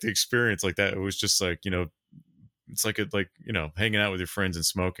remember like the experience like that. It was just like, it's like hanging out with your friends and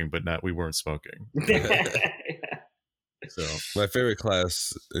smoking, but we weren't smoking. So my favorite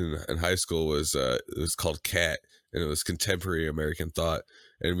class in high school was it was called CAT, and it was Contemporary American Thought,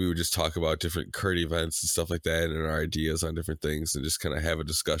 and we would just talk about different current events and stuff like that, and our ideas on different things, and just kind of have a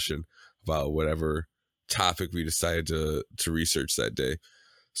discussion about whatever topic we decided to research that day.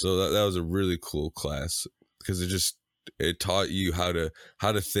 So that was a really cool class, because it taught you how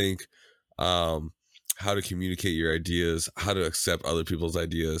to think, how to communicate your ideas, how to accept other people's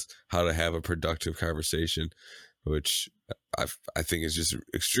ideas, how to have a productive conversation. which I think is just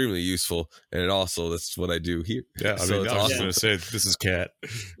extremely useful. And also that's what I do here. Yeah, I So mean, it's I was awesome. going to say, this is Cat.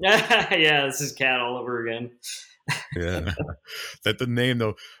 Yeah, this is Cat all over again. Yeah. That the name,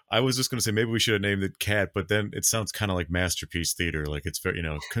 though, I was just going to say maybe we should have named it Cat, but then it sounds kind of like Masterpiece Theater. Like it's very,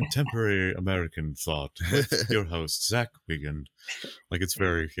 contemporary American thought with your host, Zach Wiegand. Like it's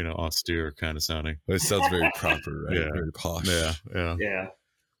very, austere kind of sounding. But it sounds very proper, right? Yeah. Very posh. Yeah. Yeah.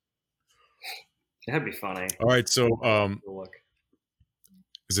 That'd be funny. All right. So, Look.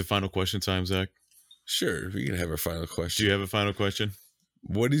 is it final question time, Zach? Sure. We can have our final Do question. you have a final question?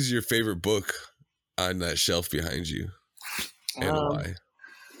 What is your favorite book on that shelf behind you? And why?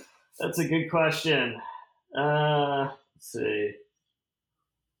 That's a good question. Let's see.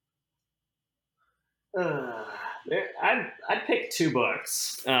 I'd pick two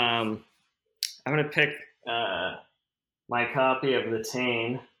books. I'm going to pick my copy of The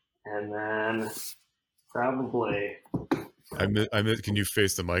Tane, and then probably... I miss, can you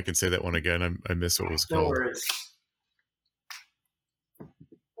face the mic and say that one again? I miss what it was No called. worries.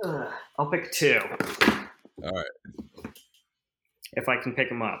 I'll pick two. All right. If I can pick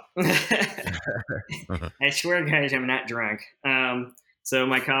them up. I swear, guys, I'm not drunk. So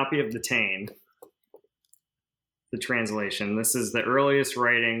my copy of The Tane, the translation. This is the earliest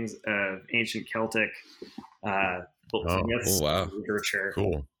writings of ancient Celtic myths wow. literature.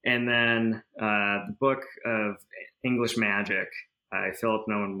 Cool. And then the book of English Magic by Philip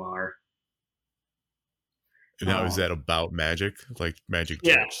Nolan Marr. And now, is that about magic? Like magic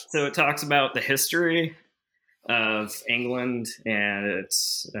Yeah. tricks? So it talks about the history of England and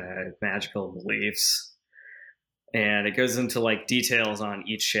its magical beliefs. And it goes into like details on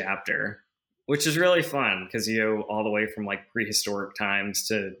each chapter, which is really fun because you go all the way from like prehistoric times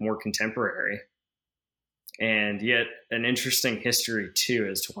to more contemporary. And yet an interesting history too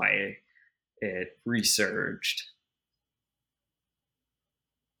as to why it resurged.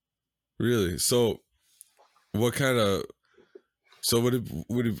 Really? So what kind of... So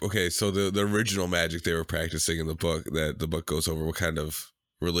okay, so the original magic they were practicing in the book that the book goes over, what kind of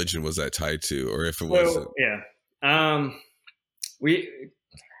religion was that tied to? Or if it wasn't? Yeah.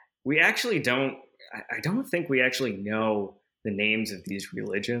 We actually don't... I don't think we actually know the names of these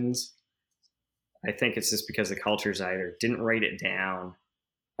religions. I think it's just because the cultures either didn't write it down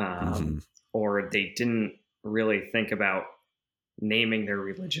or they didn't really think about naming their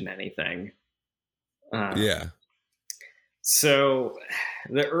religion anything. Yeah. So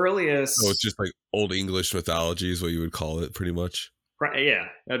the earliest... So it's just like Old English mythology is what you would call it, pretty much? Yeah,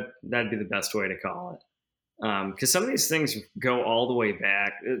 that'd be the best way to call it. Because some of these things go all the way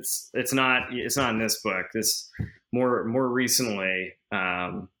back. It's not in this book. This more recently,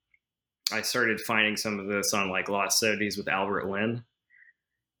 I started finding some of this on like Lost Oddities with Albert Lynn.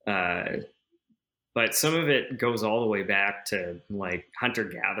 But some of it goes all the way back to like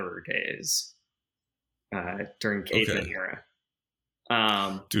hunter-gatherer days during caveman era.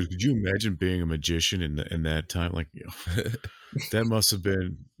 Dude, could you imagine being a magician in that time? Like, that must have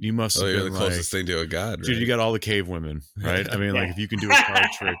been... You must have been the closest thing to a god, right? Dude, you got all the cave women, right? I mean, like if you can do a card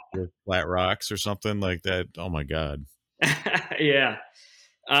trick with flat rocks or something like that, oh my god. Yeah.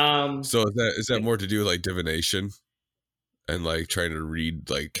 So is that more to do with like divination and like trying to read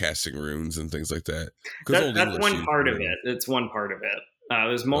like casting runes and things like that? That's one part of it. It's one part of it.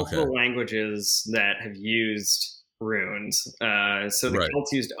 There's multiple languages that have used runes. So the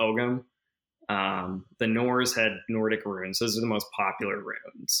Celts used Ogham. The Norse had Nordic runes. Those are the most popular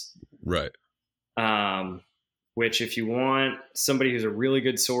runes. Right. Which if you want somebody who's a really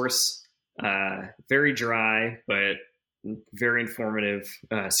good source, very dry, but very informative,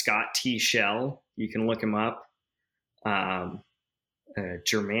 Scott T. Shell, you can look him up.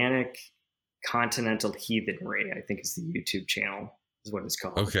 Germanic Continental Heathenry, I think is the YouTube channel, is what it's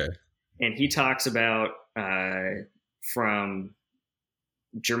called. Okay. And he talks about from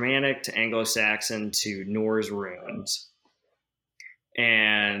Germanic to Anglo-Saxon to Norse runes.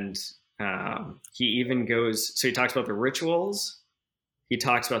 And he even goes, so he talks about the rituals, he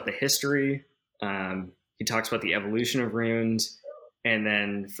talks about the history, he talks about the evolution of runes, and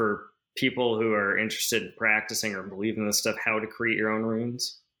then for people who are interested in practicing or believe in this stuff, how to create your own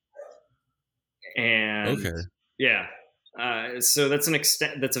runes. And yeah, so that's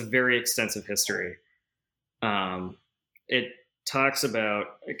that's a very extensive history. It talks about,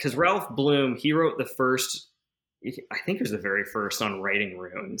 because Ralph Bloom, he wrote the first, I think it was the very first on writing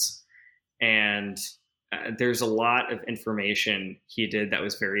runes, and there's a lot of information he did that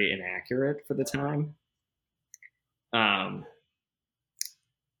was very inaccurate for the time. So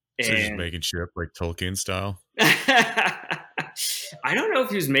he's just making shit up like Tolkien style? I don't know if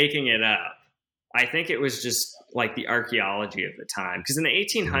he was making it up. I think it was just like the archaeology of the time. Because in the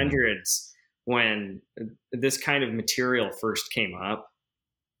 1800s, when this kind of material first came up,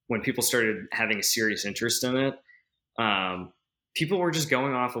 when people started having a serious interest in it, people were just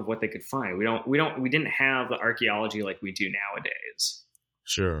going off of what they could find. We didn't have the archaeology like we do nowadays.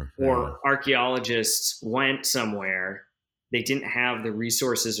 Sure. Or archaeologists went somewhere, they didn't have the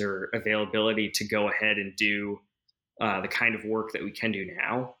resources or availability to go ahead and do the kind of work that we can do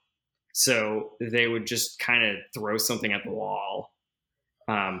now. So they would just kind of throw something at the wall.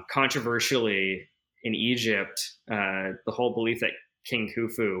 Controversially, in Egypt, the whole belief that King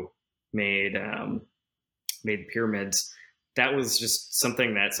Khufu made the pyramids, that was just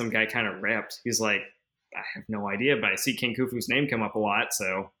something that some guy kind of ripped. He's like, I have no idea, but I see King Khufu's name come up a lot,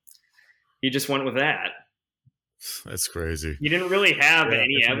 so he just went with that. That's crazy. He didn't really have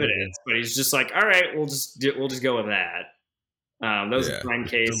any evidence, but he's just like, all right, we'll just go with that. That was a prime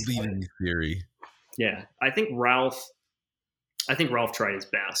case. The leading theory. Yeah, I think Ralph tried his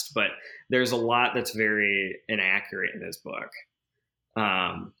best, but there's a lot that's very inaccurate in this book.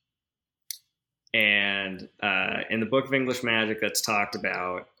 And in the Book of English Magic that's talked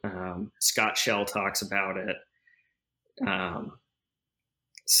about, Scott Shell talks about it.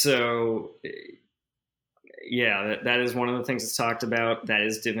 So, yeah, that is one of the things that's talked about. That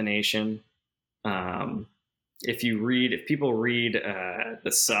is divination. If people read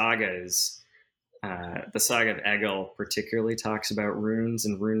the sagas, the saga of Egil particularly talks about runes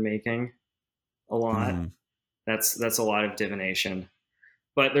and rune making a lot. That's a lot of divination.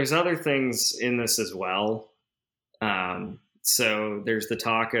 But there's other things in this as well. So there's the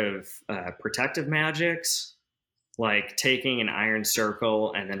talk of protective magics, like taking an iron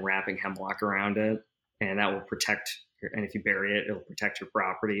circle and then wrapping hemlock around it, and that will protect. And if you bury it, it'll protect your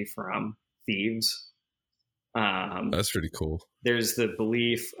property from thieves. That's pretty cool. There's the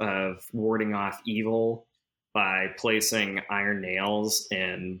belief of warding off evil by placing iron nails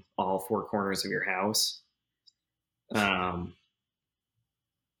in all four corners of your house.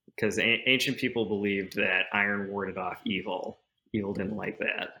 Because ancient people believed that iron warded off evil. Evil didn't like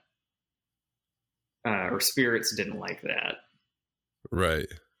that. Or spirits didn't like that. Right.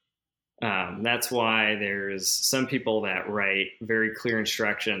 That's why there's some people that write very clear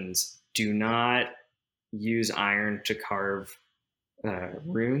instructions. Do not use iron to carve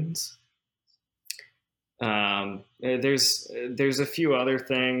runes. There's a few other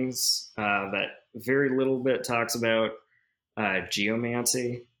things that very little bit talks about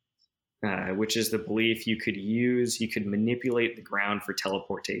geomancy, which is the belief you could manipulate the ground for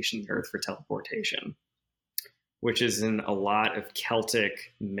teleportation, the earth for teleportation, which is in a lot of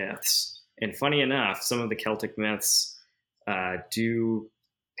Celtic myths. And funny enough, some of the Celtic myths do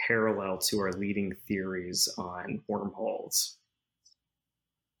parallel to our leading theories on wormholes.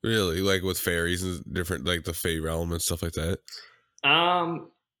 Really? Like with fairies and different, like the Fey realm and stuff like that?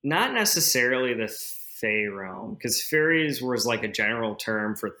 Not necessarily the Fey realm, because fairies was like a general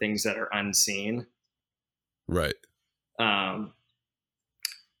term for things that are unseen. Right.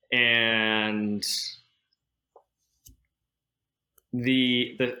 And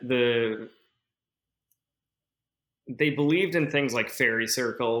they believed in things like fairy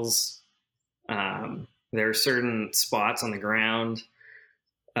circles. There are certain spots on the ground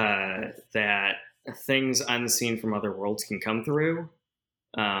that things unseen from other worlds can come through.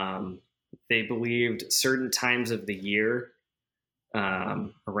 They believed certain times of the year,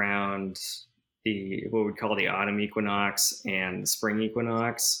 around what we'd call the autumn equinox and the spring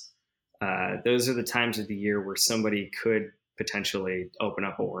equinox, those are the times of the year where somebody could potentially open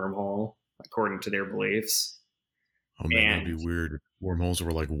up a wormhole, according to their beliefs. Oh man, that'd be weird if wormholes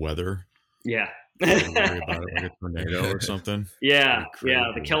were like weather. Yeah. Worry about it, like a tornado or something. Yeah.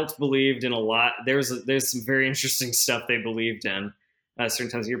 The Celts believed in a lot. There's some very interesting stuff they believed in certain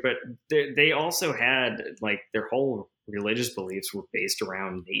times of year, but they also had, like, their whole religious beliefs were based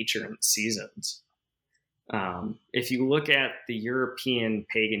around nature and seasons. If you look at the European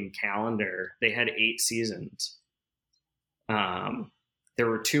pagan calendar, they had 8 seasons. There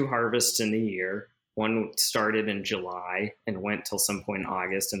were 2 harvests in the year. One started in July and went till some point in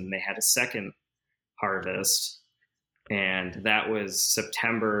August, and they had a second harvest, and that was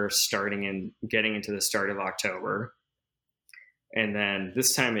September starting and getting into the start of October. And then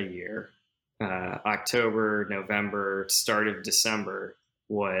this time of year, October, November, start of December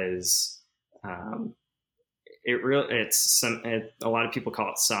was a lot of people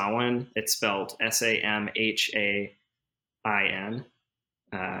call it Samhain. It's spelled Samhain.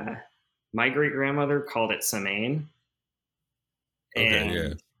 My great grandmother called it Samhain.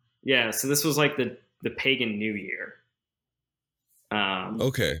 And yeah, so this was like the pagan New Year.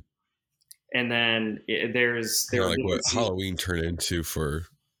 Okay. And then there's Kind of like what Halloween turned into for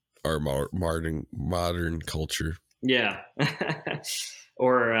our modern culture. Yeah.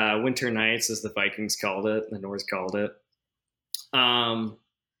 Or Winter Nights, as the Vikings called it, the Norse called it.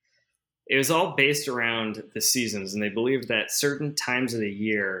 It was all based around the seasons, and they believed that certain times of the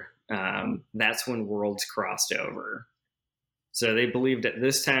year, that's when worlds crossed over. So they believed that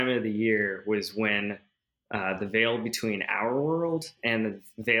this time of the year was when the veil between our world and the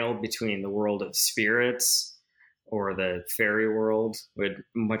veil between the world of spirits, or the fairy world, with a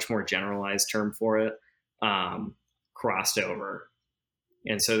much more generalized term for it, crossed over.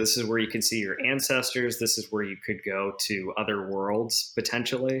 And so this is where you can see your ancestors. This is where you could go to other worlds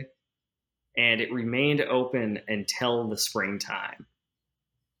potentially. And it remained open until the springtime.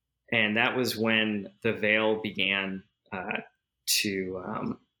 And that was when the veil began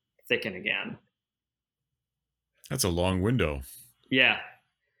to thicken again. That's a long window. Yeah.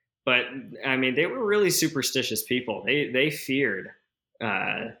 But I mean, they were really superstitious people. They feared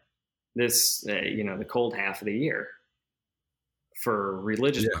this, the cold half of the year for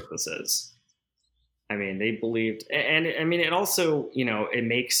religious purposes. I mean, they believed, and I mean, it also, it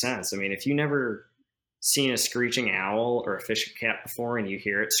makes sense. I mean, if you never seen a screeching owl or a fish cat before and you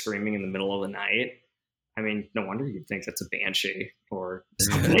hear it screaming in the middle of the night, I mean, no wonder you'd think that's a banshee or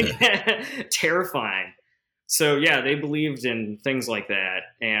something terrifying. So yeah, they believed in things like that.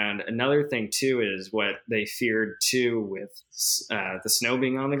 And another thing too is what they feared too with the snow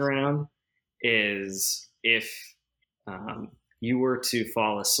being on the ground is if you were to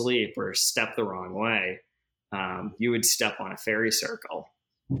fall asleep or step the wrong way, you would step on a fairy circle.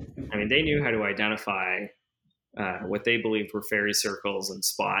 I mean, they knew how to identify what they believed were fairy circles and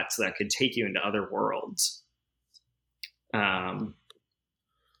spots that could take you into other worlds. And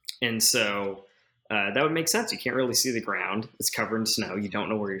so that would make sense. You can't really see the ground. It's covered in snow. You don't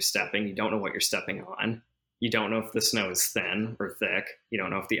know where you're stepping. You don't know what you're stepping on. You don't know if the snow is thin or thick. You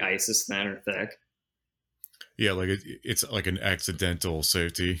don't know if the ice is thin or thick. Yeah, like it's like an accidental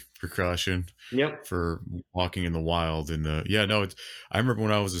safety precaution. Yep. For walking in the wild. And I remember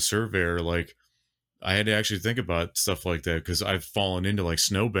when I was a surveyor, like I had to actually think about stuff like that because I've fallen into like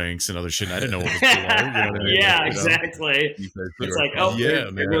snowbanks and other shit. And I didn't know what was below. Yeah, exactly. It's like,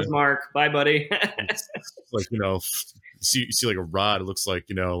 there goes Mark. Bye, buddy. It's like, see like a rod. It looks like,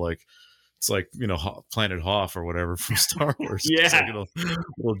 it's like, Planet Hoth or whatever from Star Wars. Yeah. It's like a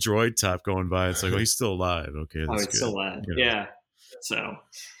little droid top going by. It's like, he's still alive. Okay. That's good. Still alive. Yeah. So,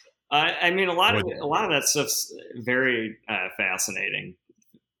 I mean, a lot of that stuff's very fascinating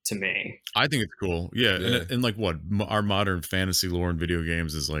to me. I think it's cool. Yeah. And like what our modern fantasy lore in video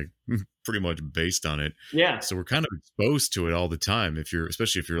games is like pretty much based on it. Yeah. So we're kind of exposed to it all the time.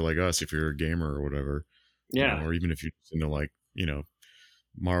 Especially if you're like us, if you're a gamer or whatever. Yeah. Or even if you're into like,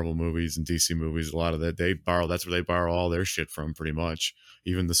 Marvel movies and DC movies, a lot of that that's where they borrow all their shit from pretty much.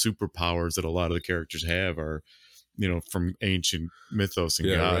 Even the superpowers that a lot of the characters have are, from ancient mythos and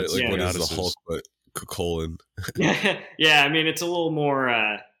gods. Right? Like what is the Hulk but colon? Yeah, I mean it's a little more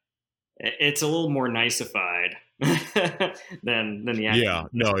niceified than the actual. Yeah,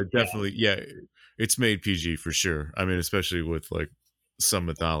 no, it definitely it's made PG for sure. I mean, especially with like some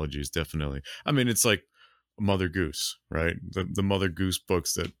mythologies, definitely. I mean, it's like Mother Goose, right? The Mother Goose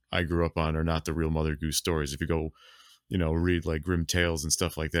books that I grew up on are not the real Mother Goose stories. If you go, read like Grimm Tales and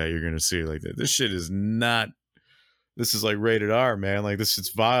stuff like that, you're going to see like this shit is not, this is like rated R, man. Like this shit's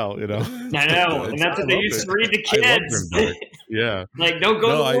vile, I know. And that's what they used to read to kids. Yeah. Like, don't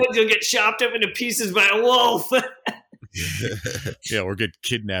go to the woods, you'll get chopped up into pieces by a wolf. Yeah, or get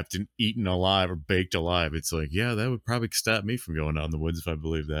kidnapped and eaten alive or baked alive. It's like, yeah, that would probably stop me from going out in the woods if I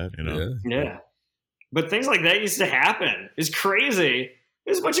believed that, Yeah. But things like that used to happen. It's crazy.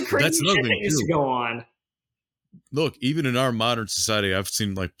 There's a bunch of crazy shit that used to go on. Look, even in our modern society, I've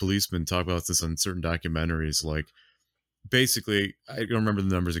seen like policemen talk about this on certain documentaries. Like, basically, I don't remember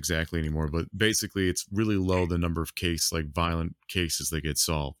the numbers exactly anymore, but basically, it's really low the number of violent cases that get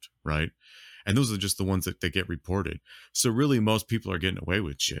solved, right? And those are just the ones that get reported. So really, most people are getting away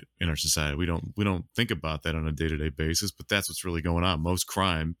with shit in our society. We don't think about that on a day-to-day basis, but that's what's really going on. Most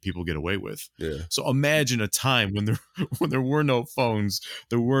crime people get away with. Yeah. So imagine a time when there were no phones,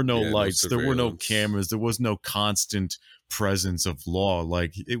 there were no lights, there were no cameras, there was no constant presence of law.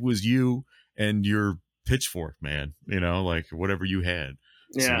 Like it was you and your pitchfork, man. Like whatever you had.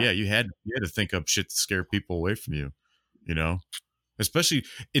 Yeah. So you had to think up shit to scare people away from you. Especially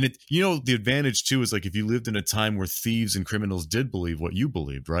in it, the advantage too is like if you lived in a time where thieves and criminals did believe what you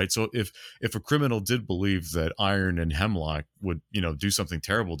believed, right? So if a criminal did believe that Iron and Hemlock would, do something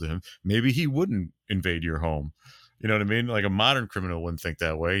terrible to him, maybe he wouldn't invade your home. You know what I mean? Like a modern criminal wouldn't think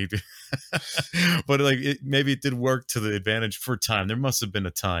that way. But like maybe it did work to the advantage for time. There must have been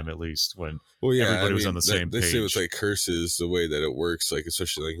a time at least when everybody was on the same they page. say with like curses, the way that it works, like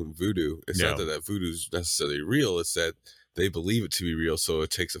especially like in voodoo, it's not that voodoo is necessarily real. It's that they believe it to be real, so it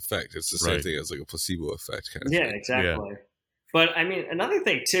takes effect. It's the same thing as like a placebo effect kind of thing. Exactly. Yeah. But I mean, another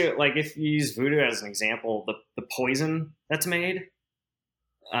thing too, like if you use voodoo as an example, the poison that's made,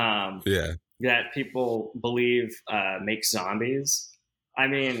 that people believe makes zombies. I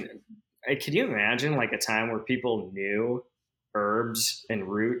mean, can you imagine like a time where people knew herbs and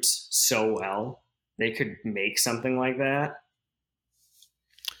roots so well they could make something like that?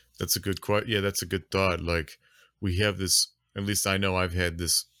 That's a good question. Yeah, that's a good thought. Like we have this, at least I know I've had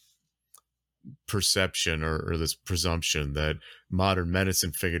this perception or this presumption that modern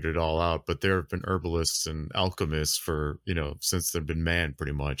medicine figured it all out, but there have been herbalists and alchemists for, since there've been man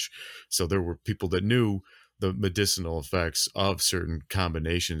pretty much. So there were people that knew the medicinal effects of certain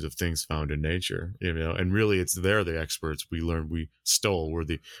combinations of things found in nature, and really they're the experts. We learned, we stole, we're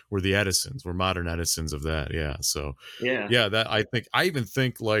the Edisons, we're modern Edisons of that. Yeah. So that I even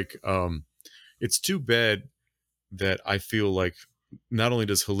think like, it's too bad that I feel like not only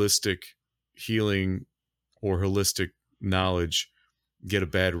does holistic healing or holistic knowledge get a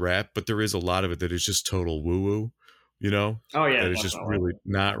bad rap, but there is a lot of it that is just total woo-woo, Oh yeah, that is just really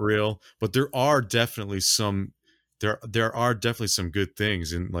not real. But there are definitely some good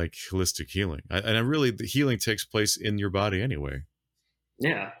things in like holistic healing, and really the healing takes place in your body anyway.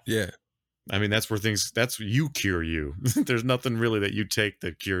 Yeah I mean, that's you cure you. There's nothing really that you take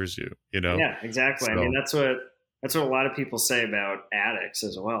that cures you, Yeah, exactly. So, I mean, that's what a lot of people say about addicts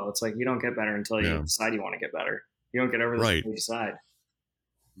as well. It's like you don't get better until you decide you want to get better. You don't get over this until you decide.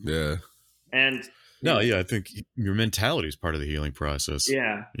 Yeah. And I think your mentality is part of the healing process.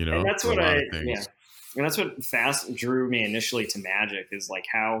 Yeah. And that's what and that's what drew me initially to magic is like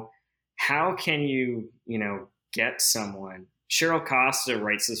how can you, get someone. Cheryl Costa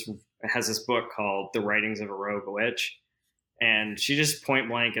has this book called The Writings of a Rogue Witch. And she just point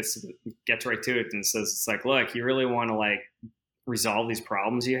blank gets right to it and says, it's like, look, you really want to like resolve these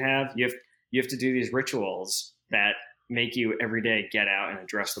problems you have to do these rituals that make you every day get out and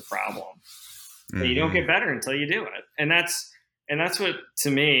address the problem. Mm-hmm. And you don't get better until you do it. And that's what to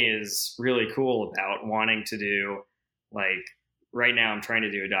me is really cool about wanting to do, like right now I'm trying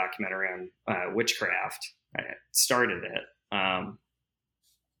to do a documentary on witchcraft. I started it.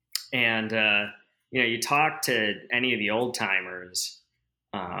 You talk to any of the old timers,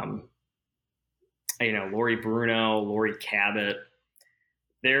 Laurie Bruno, Laurie Cabot,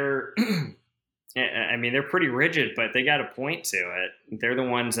 they're, they're pretty rigid, but they got a point to it. They're the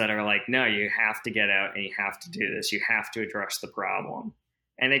ones that are like, no, you have to get out and you have to do this. You have to address the problem.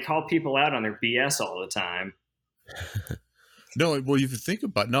 And they call people out on their BS all the time. No, well, if you think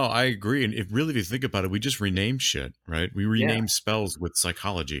about, I agree. And if you think about it, we just rename shit, right? We rename spells with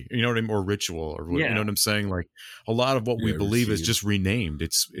psychology, you know what I mean? Or ritual, or you know what I'm saying? Like a lot of what we believe is just renamed.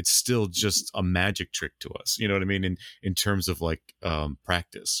 It's still just a magic trick to us. You know what I mean? In terms of like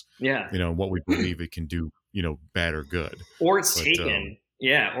practice, what we believe it can do, bad or good. Or it's taken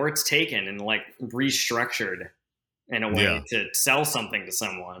and like restructured in a way to sell something to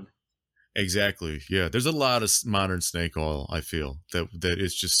someone. Exactly. Yeah. There's a lot of modern snake oil, I feel, that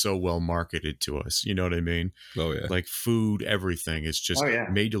is just so well marketed to us. You know what I mean? Oh yeah. Like food, everything is just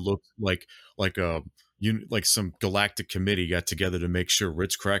made to look like some galactic committee got together to make sure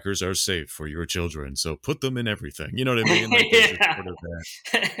Ritz crackers are safe for your children. So put them in everything. You know what I mean? Like, sort of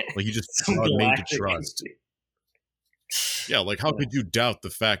that. Like you just are made to trust. Yeah, like how could you doubt the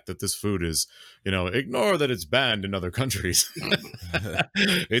fact that this food is, ignore that it's banned in other countries.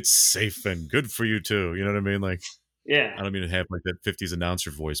 It's safe and good for you too. You know what I mean? Like, I don't mean to have like that 50s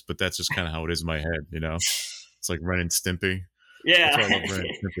announcer voice, but that's just kind of how it is in my head, It's like Ren and Stimpy. Yeah. That's why I love Ren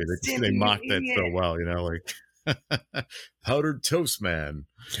and Stimpy. They mock that so well, like powdered toast man.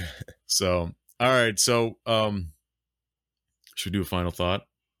 So, all right. So, should we do a final thought?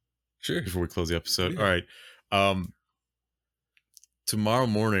 Sure. Before we close the episode. Yeah. All right. Tomorrow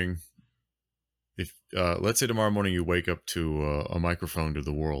morning, if let's say tomorrow morning you wake up to a microphone to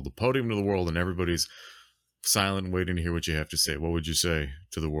the world, the podium to the world, and everybody's silent and waiting to hear what you have to say, what would you say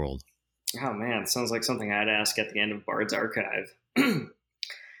to the world? Oh man, sounds like something I'd ask at the end of Bard's Archive.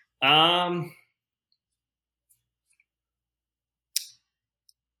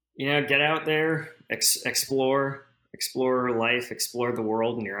 Get out there, explore life, explore the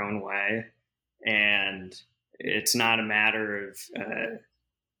world in your own way, and it's not a matter of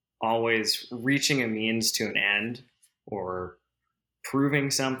always reaching a means to an end or proving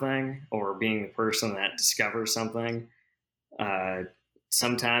something or being the person that discovers something.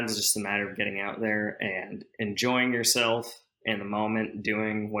 Sometimes it's just a matter of getting out there and enjoying yourself in the moment,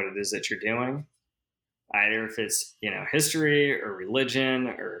 doing what it is that you're doing. Either if it's, history or religion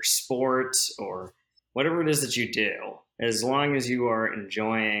or sports or whatever it is that you do, as long as you are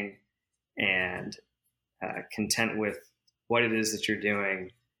enjoying and content with what it is that you're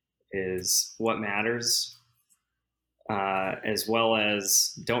doing is what matters. As well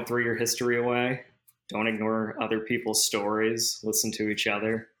as don't throw your history away. Don't ignore other people's stories. Listen to each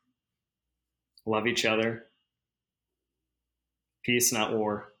other. Love each other. Peace, not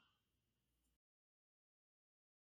war.